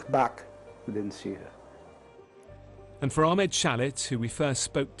 I looked back, we didn't see her. And for Ahmed Shalit, who we first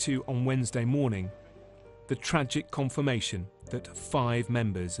spoke to on Wednesday morning, the tragic confirmation that 5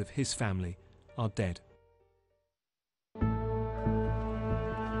 members of his family are dead.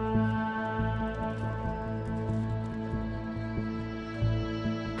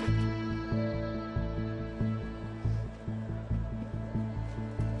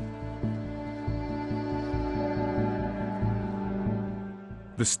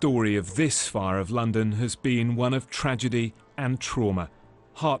 The story of this fire of London has been one of tragedy and trauma,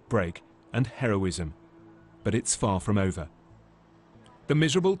 heartbreak and heroism. But it's far from over. The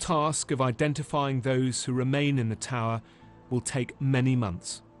miserable task of identifying those who remain in the tower will take many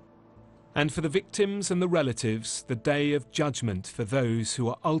months. And for the victims and the relatives, the day of judgment for those who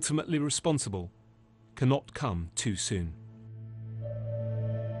are ultimately responsible cannot come too soon.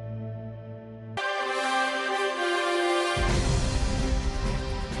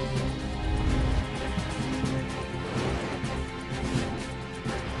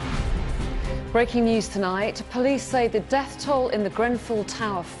 Breaking news tonight, police say the death toll in the Grenfell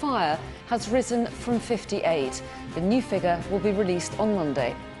Tower fire has risen from 58. The new figure will be released on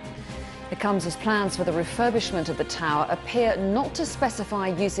Monday. It comes as plans for the refurbishment of the tower appear not to specify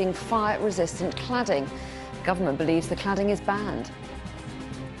using fire-resistant cladding. The government believes the cladding is banned.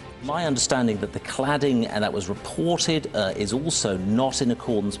 My understanding that the cladding that was reported is also not in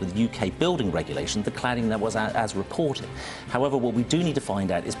accordance with UK building regulation, the cladding that was as reported. However, what we do need to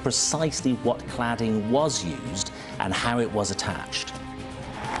find out is precisely what cladding was used and how it was attached.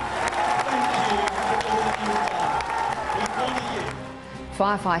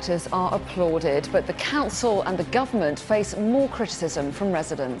 Firefighters are applauded, but the council and the government face more criticism from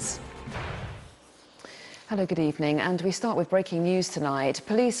residents. Hello, good evening, and we start with breaking news tonight.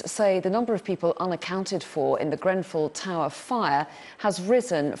 Police say the number of people unaccounted for in the Grenfell Tower fire has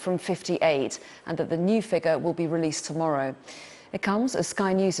risen from 58 and that the new figure will be released tomorrow. It comes as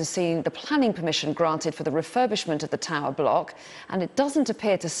Sky News has seen the planning permission granted for the refurbishment of the tower block, and it doesn't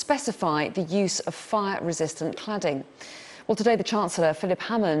appear to specify the use of fire-resistant cladding. Well, today the Chancellor, Philip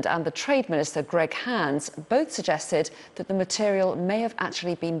Hammond, and the Trade Minister, Greg Hands, both suggested that the material may have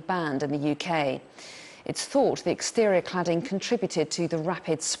actually been banned in the UK. It's thought the exterior cladding contributed to the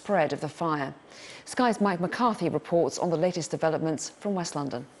rapid spread of the fire. Sky's Mike McCarthy reports on the latest developments from West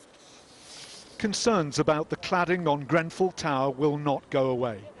London. Concerns about the cladding on Grenfell Tower will not go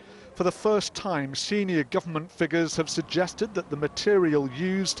away. For the first time, senior government figures have suggested that the material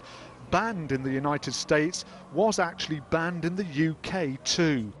used, banned in the United States, was actually banned in the UK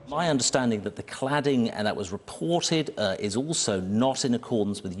too. My understanding that the cladding that was reported is also not in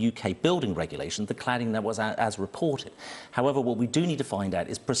accordance with UK building regulation, the cladding that was as reported. However, what we do need to find out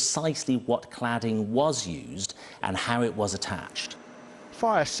is precisely what cladding was used and how it was attached.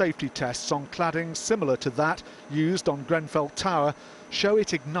 Fire safety tests on cladding similar to that used on Grenfell Tower show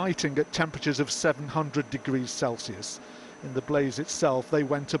it igniting at temperatures of 700 degrees Celsius. In the blaze itself, they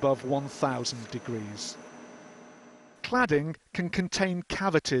went above 1,000 degrees. Cladding can contain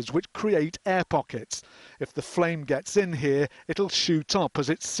cavities which create air pockets. If the flame gets in here, it'll shoot up as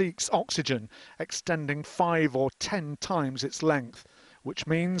it seeks oxygen, extending 5 or 10 times its length, which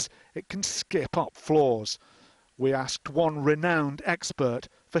means it can skip up floors. We asked one renowned expert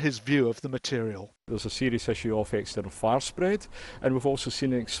for his view of the material. There's a serious issue of external fire spread, and we've also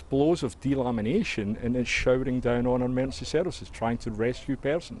seen an explosive delamination, and it's showering down on emergency services trying to rescue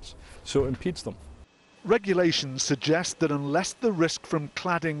persons, so it impedes them. Regulations suggest that unless the risk from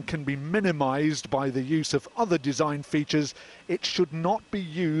cladding can be minimised by the use of other design features, it should not be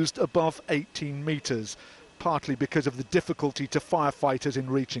used above 18 metres, partly because of the difficulty to firefighters in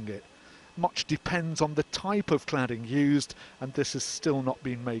reaching it. Much depends on the type of cladding used, and this has still not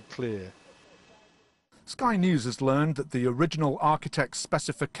been made clear. Sky News has learned that the original architect's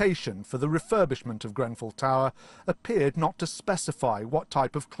specification for the refurbishment of Grenfell Tower appeared not to specify what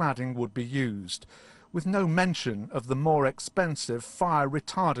type of cladding would be used, with no mention of the more expensive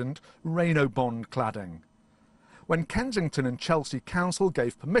fire-retardant Rainobond cladding. When Kensington and Chelsea Council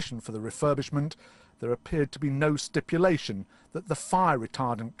gave permission for the refurbishment, there appeared to be no stipulation that the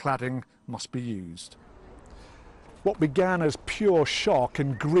fire-retardant cladding must be used. What began as pure shock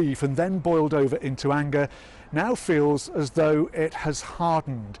and grief and then boiled over into anger now feels as though it has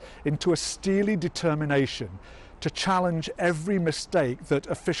hardened into a steely determination to challenge every mistake that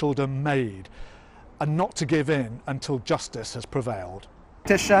officialdom made and not to give in until justice has prevailed.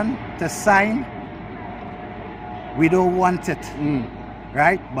 Petition to sign, we don't want it,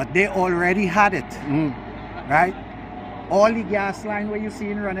 right? But they already had it, right? All the gas line where you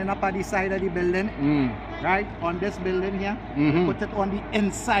see running up at the side of the building, right? On this building here, put it on the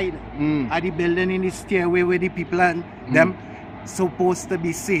inside of the building in the stairway where the people and them supposed to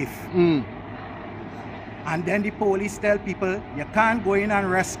be safe. And then the police tell people, you can't go in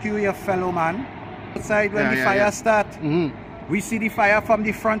and rescue your fellow man. Outside when the fire start, we see the fire from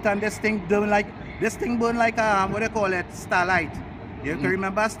the front, and this thing burn like what do you call it, starlight. You can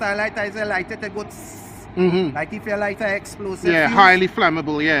remember starlight as a light it goes like if you light an explosive. Yeah, fuse, highly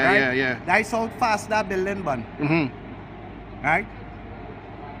flammable. Right? Yeah. That's how fast that building burn. Right?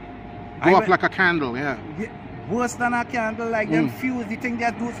 Go up like a candle. Yeah. Worse than a candle, like them fuse. The thing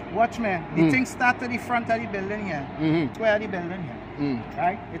that goes. Watch me. The thing start to the front of the building here. Square the building here.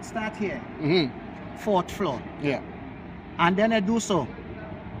 Right? It start here. 4th floor. Yeah. And then it do so.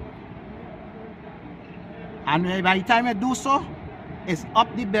 And by the time it do so, it's up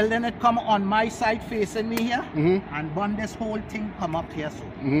the building. It come on my side facing me here, and burn this whole thing come up here so,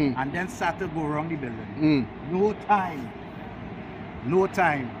 and then start to go around the building. No time. No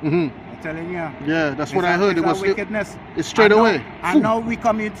time. I'm telling you. Yeah, that's what I heard. It was wickedness. It's straight away. And now we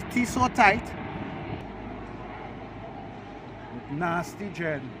community so tight. Nasty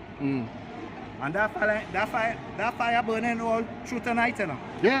dread. And that fire burning all through tonight, you know.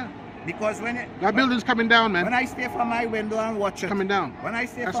 Yeah. Because when that building's coming down, man. When I stay from my window and watch it, coming down. When I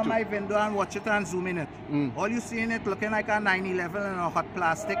stay from my window and watch it and zoom in it, all you see in it looking like a 9/11 and a hot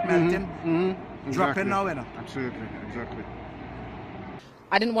plastic melting, dropping now, you know. Absolutely, exactly.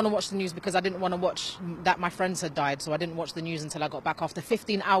 I didn't want to watch the news because I didn't want to watch that my friends had died, so I didn't watch the news until I got back. After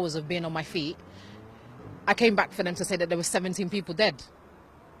 15 hours of being on my feet, I came back for them to say that there were 17 people dead.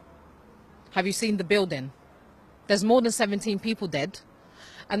 Have you seen the building? There's more than 17 people dead.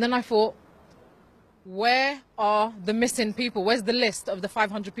 And then I thought, where are the missing people? Where's the list of the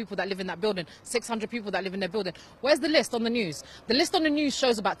 500 people that live in that building? 600 people that live in their building? Where's the list on the news? The list on the news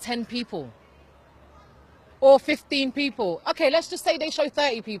shows about 10 people. Or 15 people. Okay, let's just say they show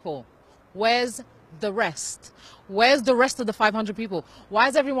 30 people. Where's the rest? Where's the rest of the 500 people? Why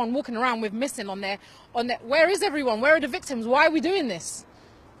is everyone walking around with missing on their... Where is everyone? Where are the victims? Why are we doing this?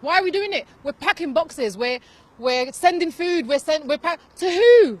 Why are we doing it? We're packing boxes. We're sending food. To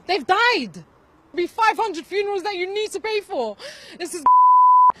who? They've died. Be 500 funerals that you need to pay for. This is...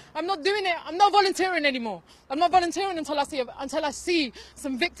 I'm not doing it. I'm not volunteering anymore. I'm not volunteering until I see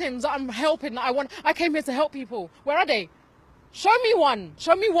some victims that I'm helping. I came here to help people. Where are they? Show me one.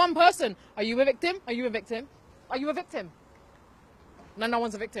 Show me one person. Are you a victim? Are you a victim? Are you a victim? No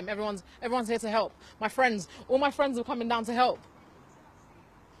one's a victim. Everyone's here to help. My friends, all my friends are coming down to help.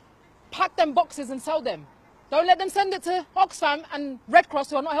 Pack them boxes and sell them. Don't let them send it to Oxfam and Red Cross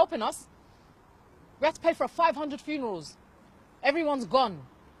who are not helping us. We have to pay for 500 funerals. Everyone's gone.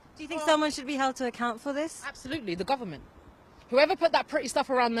 Do you think someone should be held to account for this? Absolutely, the government. Whoever put that pretty stuff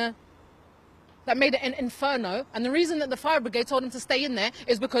around there, that made it an inferno, and the reason that the fire brigade told them to stay in there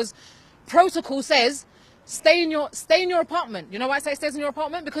is because protocol says stay in your apartment. You know why I say stays in your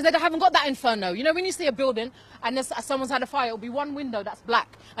apartment? Because they haven't got that inferno. You know, when you see a building and someone's had a fire, it'll be one window that's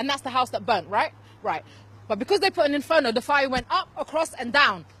black, and that's the house that burnt, right? Right. But because they put an inferno, the fire went up, across, and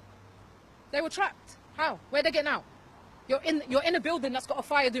down. They were trapped. How? Where are they getting out? You're in a building that's got a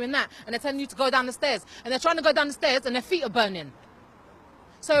fire doing that, and they're telling you to go down the stairs, and they're trying to go down the stairs, and their feet are burning.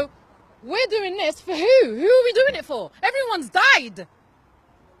 So we're doing this for who? Who are we doing it for? Everyone's died.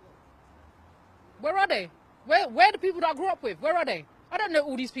 Where are they? Where are the people that I grew up with? Where are they? I don't know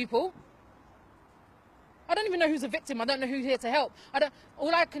all these people. I don't even know who's a victim. I don't know who's here to help.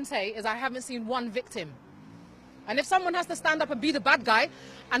 All I can say is I haven't seen one victim. And if someone has to stand up and be the bad guy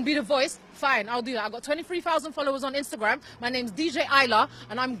and be the voice, fine, I'll do that. I've got 23,000 followers on Instagram. My name's DJ Isla,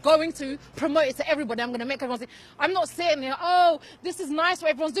 and I'm going to promote it to everybody. I'm going to make everyone say, I'm not saying, oh, this is nice what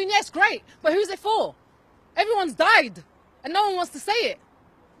everyone's doing. Yes, great. But who's it for? Everyone's died, and no one wants to say it.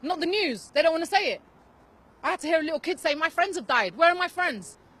 Not the news. They don't want to say it. I had to hear a little kid say, my friends have died. Where are my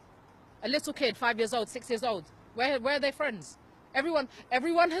friends? A little kid, 5 years old, 6 years old. Where are their friends? Everyone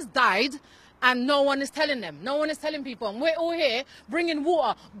has died, and no one is telling them. No one is telling people. And we're all here bringing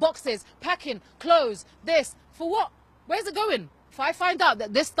water, boxes, packing, clothes, this. For what? Where's it going? If I find out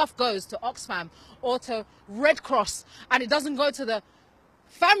that this stuff goes to Oxfam or to Red Cross and it doesn't go to the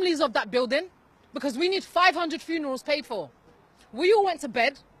families of that building, because we need 500 funerals paid for. We all went to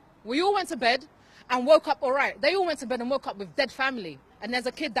bed. And woke up all right. They all went to bed and woke up with dead family. And there's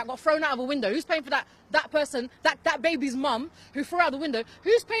a kid that got thrown out of a window. Who's paying for that person, that baby's mum who threw out the window?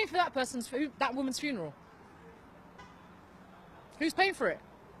 Who's paying for that woman's funeral? Who's paying for it?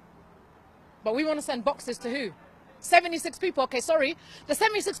 But we want to send boxes to who? 76 people. Okay, sorry. The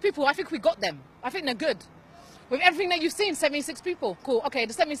 76 people, I think we got them. I think they're good. With everything that you've seen, 76 people. Cool. Okay,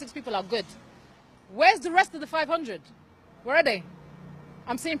 the 76 people are good. Where's the rest of the 500? Where are they?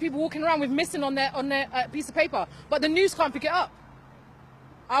 I'm seeing people walking around with missing on their piece of paper, but the news can't pick it up.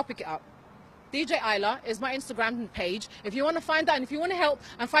 I'll pick it up. DJ Isla is my Instagram page. If you want to find out, and if you want to help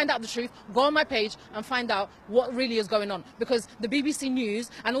and find out the truth, go on my page and find out what really is going on. Because the BBC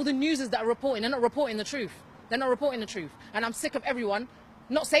News and all the newses that are reporting, they're not reporting the truth. They're not reporting the truth. And I'm sick of everyone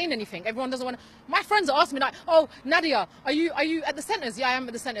not saying anything. Everyone doesn't want to. My friends are asking me like, oh, Nadia, are you at the centres? Yeah, I am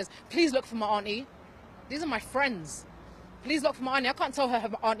at the centres. Please look for my auntie. These are my friends. Please look for my auntie. I can't tell her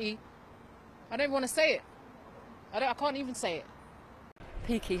auntie. I don't even want to say it. I can't even say it.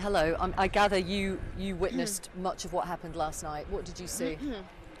 Peaky, hello. I gather you witnessed much of what happened last night. What did you see?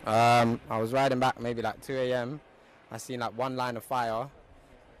 I was riding back maybe like 2 a.m. I seen like one line of fire.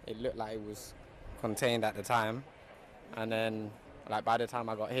 It looked like it was contained at the time. And then like by the time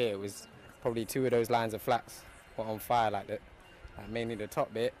I got here, it was probably 2 of those lines of flats were on fire, like mainly the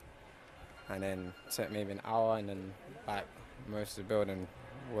top bit. And then it took maybe an hour, and then like most of the building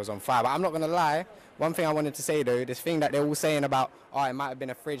was on fire. But I'm not gonna lie, one thing I wanted to say though, this thing that they're all saying about, oh, it might have been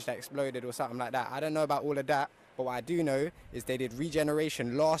a fridge that exploded or something like that. I don't know about all of that, but what I do know is they did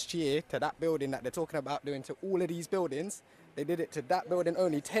regeneration last year to that building that they're talking about doing to all of these buildings, They did it to that building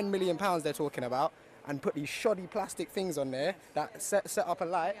only. £10 million they're talking about, and put these shoddy plastic things on there that set up a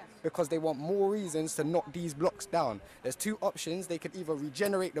light because they want more reasons to knock these blocks down. There's two options. They could either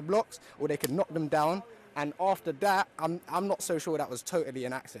regenerate the blocks or they could knock them down. And after that, I'm not so sure that was totally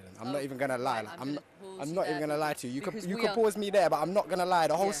an accident. I'm not even gonna lie. Like, I'm not even gonna lie to you. You could pause me there, but I'm not gonna lie.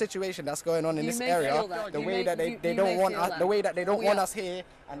 The whole situation that's going on in this area, the way that they don't want us, the way that they don't want us here,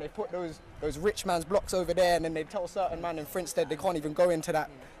 and they put those rich man's blocks over there, and then they tell certain man in Frinstead they can't even go into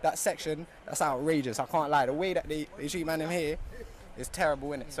that section. That's outrageous. I can't lie. The way that they treat man in here is terrible,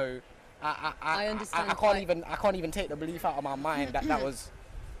 innit? So I understand. I can't even take the belief out of my mind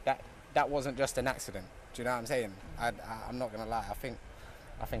that wasn't just an accident. Do you know what I'm saying? I'm not gonna lie. I think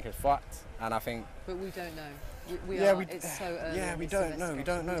it's fucked, and I think. But we don't know. It's so early. Yeah, we don't know. We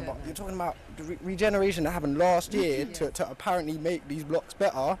don't know. But you're talking about the regeneration that happened last year to apparently make these blocks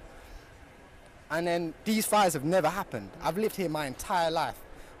better, and then these fires have never happened. I've lived here my entire life.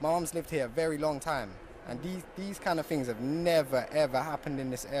 My mum's lived here a very long time, and these kind of things have never ever happened in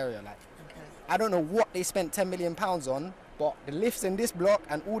this area. Like, I don't know what they spent £10 million on. But the lifts in this block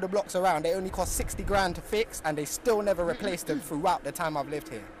and all the blocks around, they only cost 60 grand to fix, and they still never replaced them throughout the time I've lived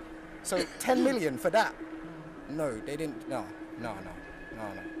here. So 10 million for that? No, they didn't. No.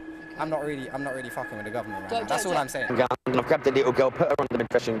 I'm not really fucking with the government right now. That's all I'm saying. I've grabbed the little girl, put her under my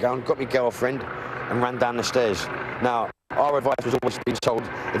dressing gown, got my girlfriend, and ran down the stairs. Now, our advice was always been told: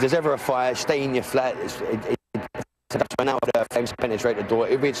 if there's ever a fire, stay in your flat. That's when out the flames penetrate the door.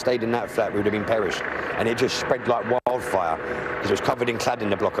 If we'd stayed in that flat, we would have been perished. And it just spread like wildfire because it was covered in clad in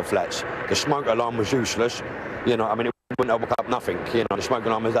the block of flats. The smoke alarm was useless. You know, I mean, it wouldn't have woke up nothing. You know, the smoke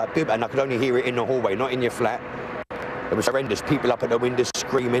alarm was that big, and I could only hear it in the hallway, not in your flat. It was horrendous. People up at the windows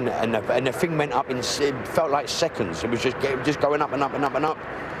screaming, and the thing went up it felt like seconds. It was just going up and up and up and up.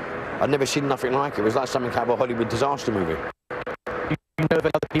 I'd never seen nothing like it. It was like something out of a Hollywood disaster movie. You know of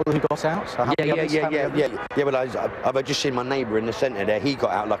other people who got out? Yeah, but I've just seen my neighbour in the centre there. He got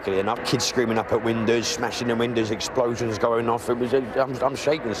out, luckily enough. Kids screaming up at windows, smashing the windows, explosions going off. It was. I'm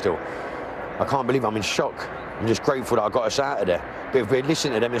shaking still. I can't believe I'm in shock. I'm just grateful that I got us out of there. But if we'd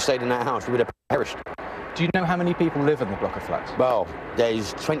listened to them and stayed in that house, we would have perished. Do you know how many people live in the block of flats? Well,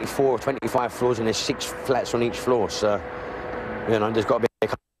 there's 24 or 25 floors, and there's 6 flats on each floor. So, you know, there's got to be a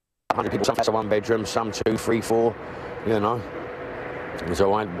couple of hundred people. Some flats are 1 bedroom, some 2, 3, 4. You know. There's a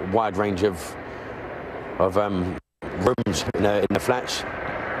wide range of rooms in the flats.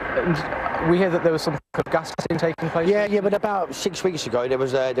 And we hear that there was some kind of gas testing taking place. Yeah, but about 6 weeks ago there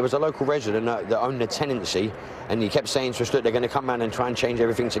was a local resident that owned the tenancy, and he kept saying to us, look, they're going to come round and try and change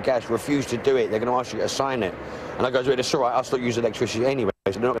everything to gas. Refused to do it. They're going to ask you to sign it. And I goes, well, it's all right. I'll still use electricity anyway.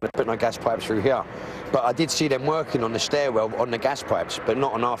 So they're not going to put no gas pipes through here. But I did see them working on the stairwell on the gas pipes, but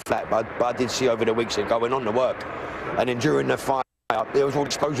not on our flat. But I did see over the weeks it going on the work, and then during the fire. There was all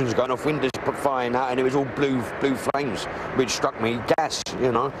explosions going off, windows firing out, and it was all blue flames, which struck me gas,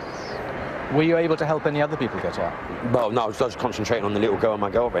 you know. Were you able to help any other people get out? Well, no, I was just concentrating on the little girl and my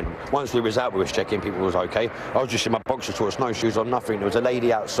girlfriend. Once we was out, we was checking people was okay. I was just in my boxer shorts, snowshoes on, nothing. There was a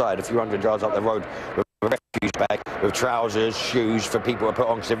lady outside, a few hundred yards up the road, with a refuse bag, with trousers, shoes for people to put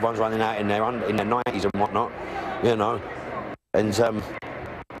on, because everyone's running out in their 90s and whatnot, you know. And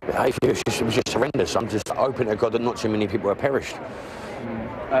it was just horrendous. I'm just hoping to God that not too many people have perished.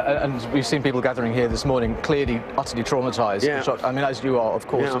 And we've seen people gathering here this morning, clearly utterly traumatised. Yeah. I mean, as you are, of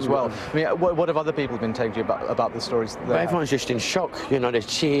course, as well. I mean, what have other people been telling you about the stories there? Well, everyone's just in shock. You know, there's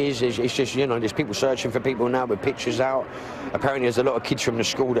tears. It's just, you know, there's people searching for people now with pictures out. Apparently, there's a lot of kids from the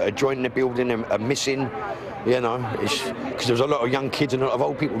school that are joining the building and are missing. You know, because there was a lot of young kids and a lot of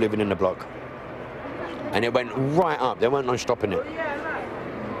old people living in the block. And it went right up. There weren't no stopping it.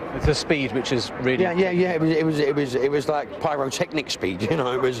 The speed, which is really... Yeah. It was like pyrotechnic speed, you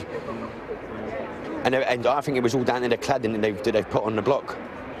know. It was... And I think it was all down in the cladding that they've put on the block.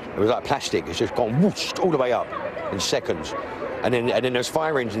 It was like plastic. It's just gone whoosh, all the way up in seconds. And then there's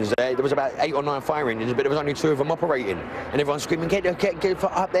fire engines there. There was about 8 or 9 fire engines, but there was only 2 of them operating. And everyone's screaming, get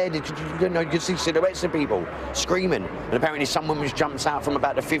up there. You know, you could see silhouettes of people screaming. And apparently someone was jumped out from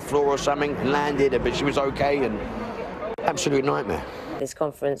about the 5th floor or something and landed, but she was okay. And absolute nightmare. This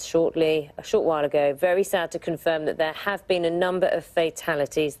conference a short while ago. Very sad to confirm that there have been a number of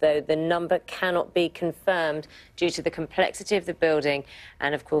fatalities, though the number cannot be confirmed due to the complexity of the building.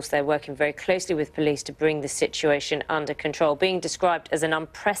 And of course, they're working very closely with police to bring the situation under control. Being described as an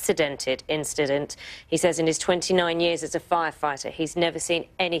unprecedented incident, he says in his 29 years as a firefighter, he's never seen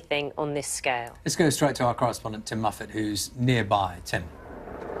anything on this scale. Let's go straight to our correspondent, Tim Muffet, who's nearby. Tim.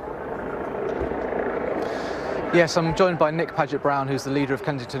 Yes, I'm joined by Nick Paget-Brown, who's the leader of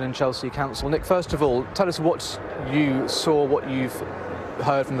Kensington and Chelsea Council. Nick, first of all, tell us what you saw, what you've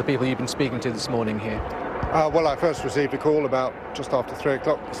heard from the people you've been speaking to this morning here. Well, I first received a call about just after 3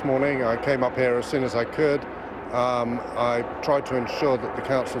 o'clock this morning. I came up here as soon as I could. I tried to ensure that the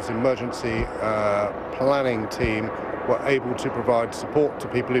council's emergency planning team were able to provide support to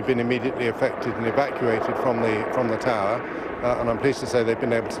people who've been immediately affected and evacuated from the tower. And I'm pleased to say they've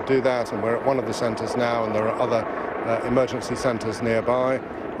been able to do that, and we're at one of the centres now, and there are other emergency centres nearby.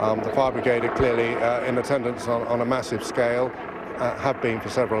 The fire brigade are clearly in attendance on a massive scale, have been for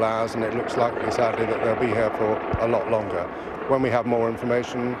several hours, and it looks likely, sadly, that they'll be here for a lot longer. When we have more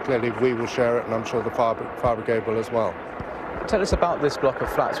information, clearly we will share it, and I'm sure the fire brigade will as well. Tell us about this block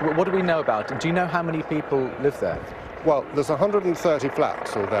of flats. What do we know about it? Do you know how many people live there? Well, there's 130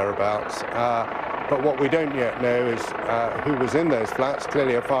 flats or thereabouts, but what we don't yet know is who was in those flats.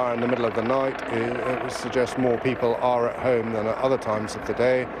 Clearly a fire in the middle of the night, it would suggest more people are at home than at other times of the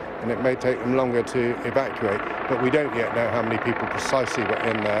day, and it may take them longer to evacuate. But we don't yet know how many people precisely were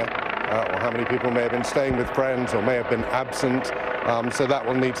in there, or how many people may have been staying with friends or may have been absent, so that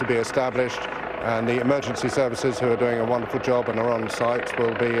will need to be established. And the emergency services, who are doing a wonderful job and are on site,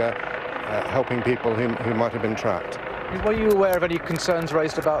 will be helping people who might have been trapped. Were you aware of any concerns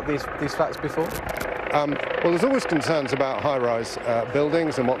raised about these flats before? Well, there's always concerns about high-rise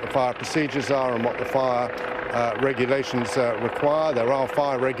buildings and what the fire procedures are and what the fire regulations require. There are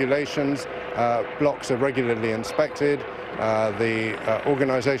fire regulations. Blocks are regularly inspected. The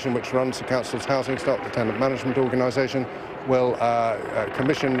organisation which runs the council's housing stock, the tenant management organisation, will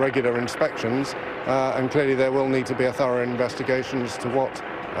commission regular inspections, and clearly there will need to be a thorough investigation as to what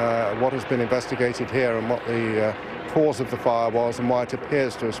has been investigated here and what the cause of the fire was and why it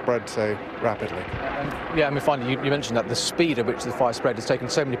appears to have spread so rapidly. Yeah, I mean, finally, you mentioned that the speed at which the fire spread has taken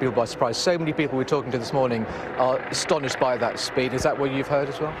so many people by surprise. So many people we're talking to this morning are astonished by that speed. Is that what you've heard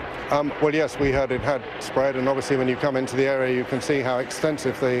as well? Well, yes, we heard it had spread, and obviously when you come into the area you can see how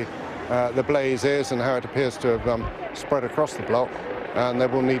extensive the blaze is and how it appears to have spread across the block, and there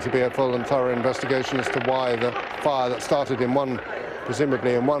will need to be a full and thorough investigation as to why the fire that started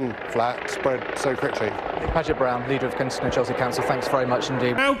presumably in one flat, spread so quickly. Paget-Brown, leader of Kensington and Chelsea Council, thanks very much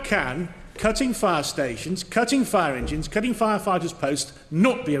indeed. How can cutting fire stations, cutting fire engines, cutting firefighters' posts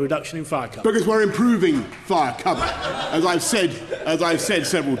not be a reduction in fire cover? Because we're improving fire cover, as I've said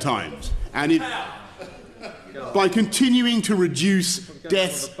several times, and by continuing to reduce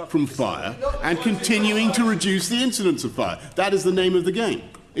deaths from fire and continuing to reduce the incidence of fire. That is the name of the game.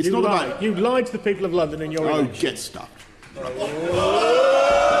 It's not about... You lied to the people of London in your election. Oh, get stuffed.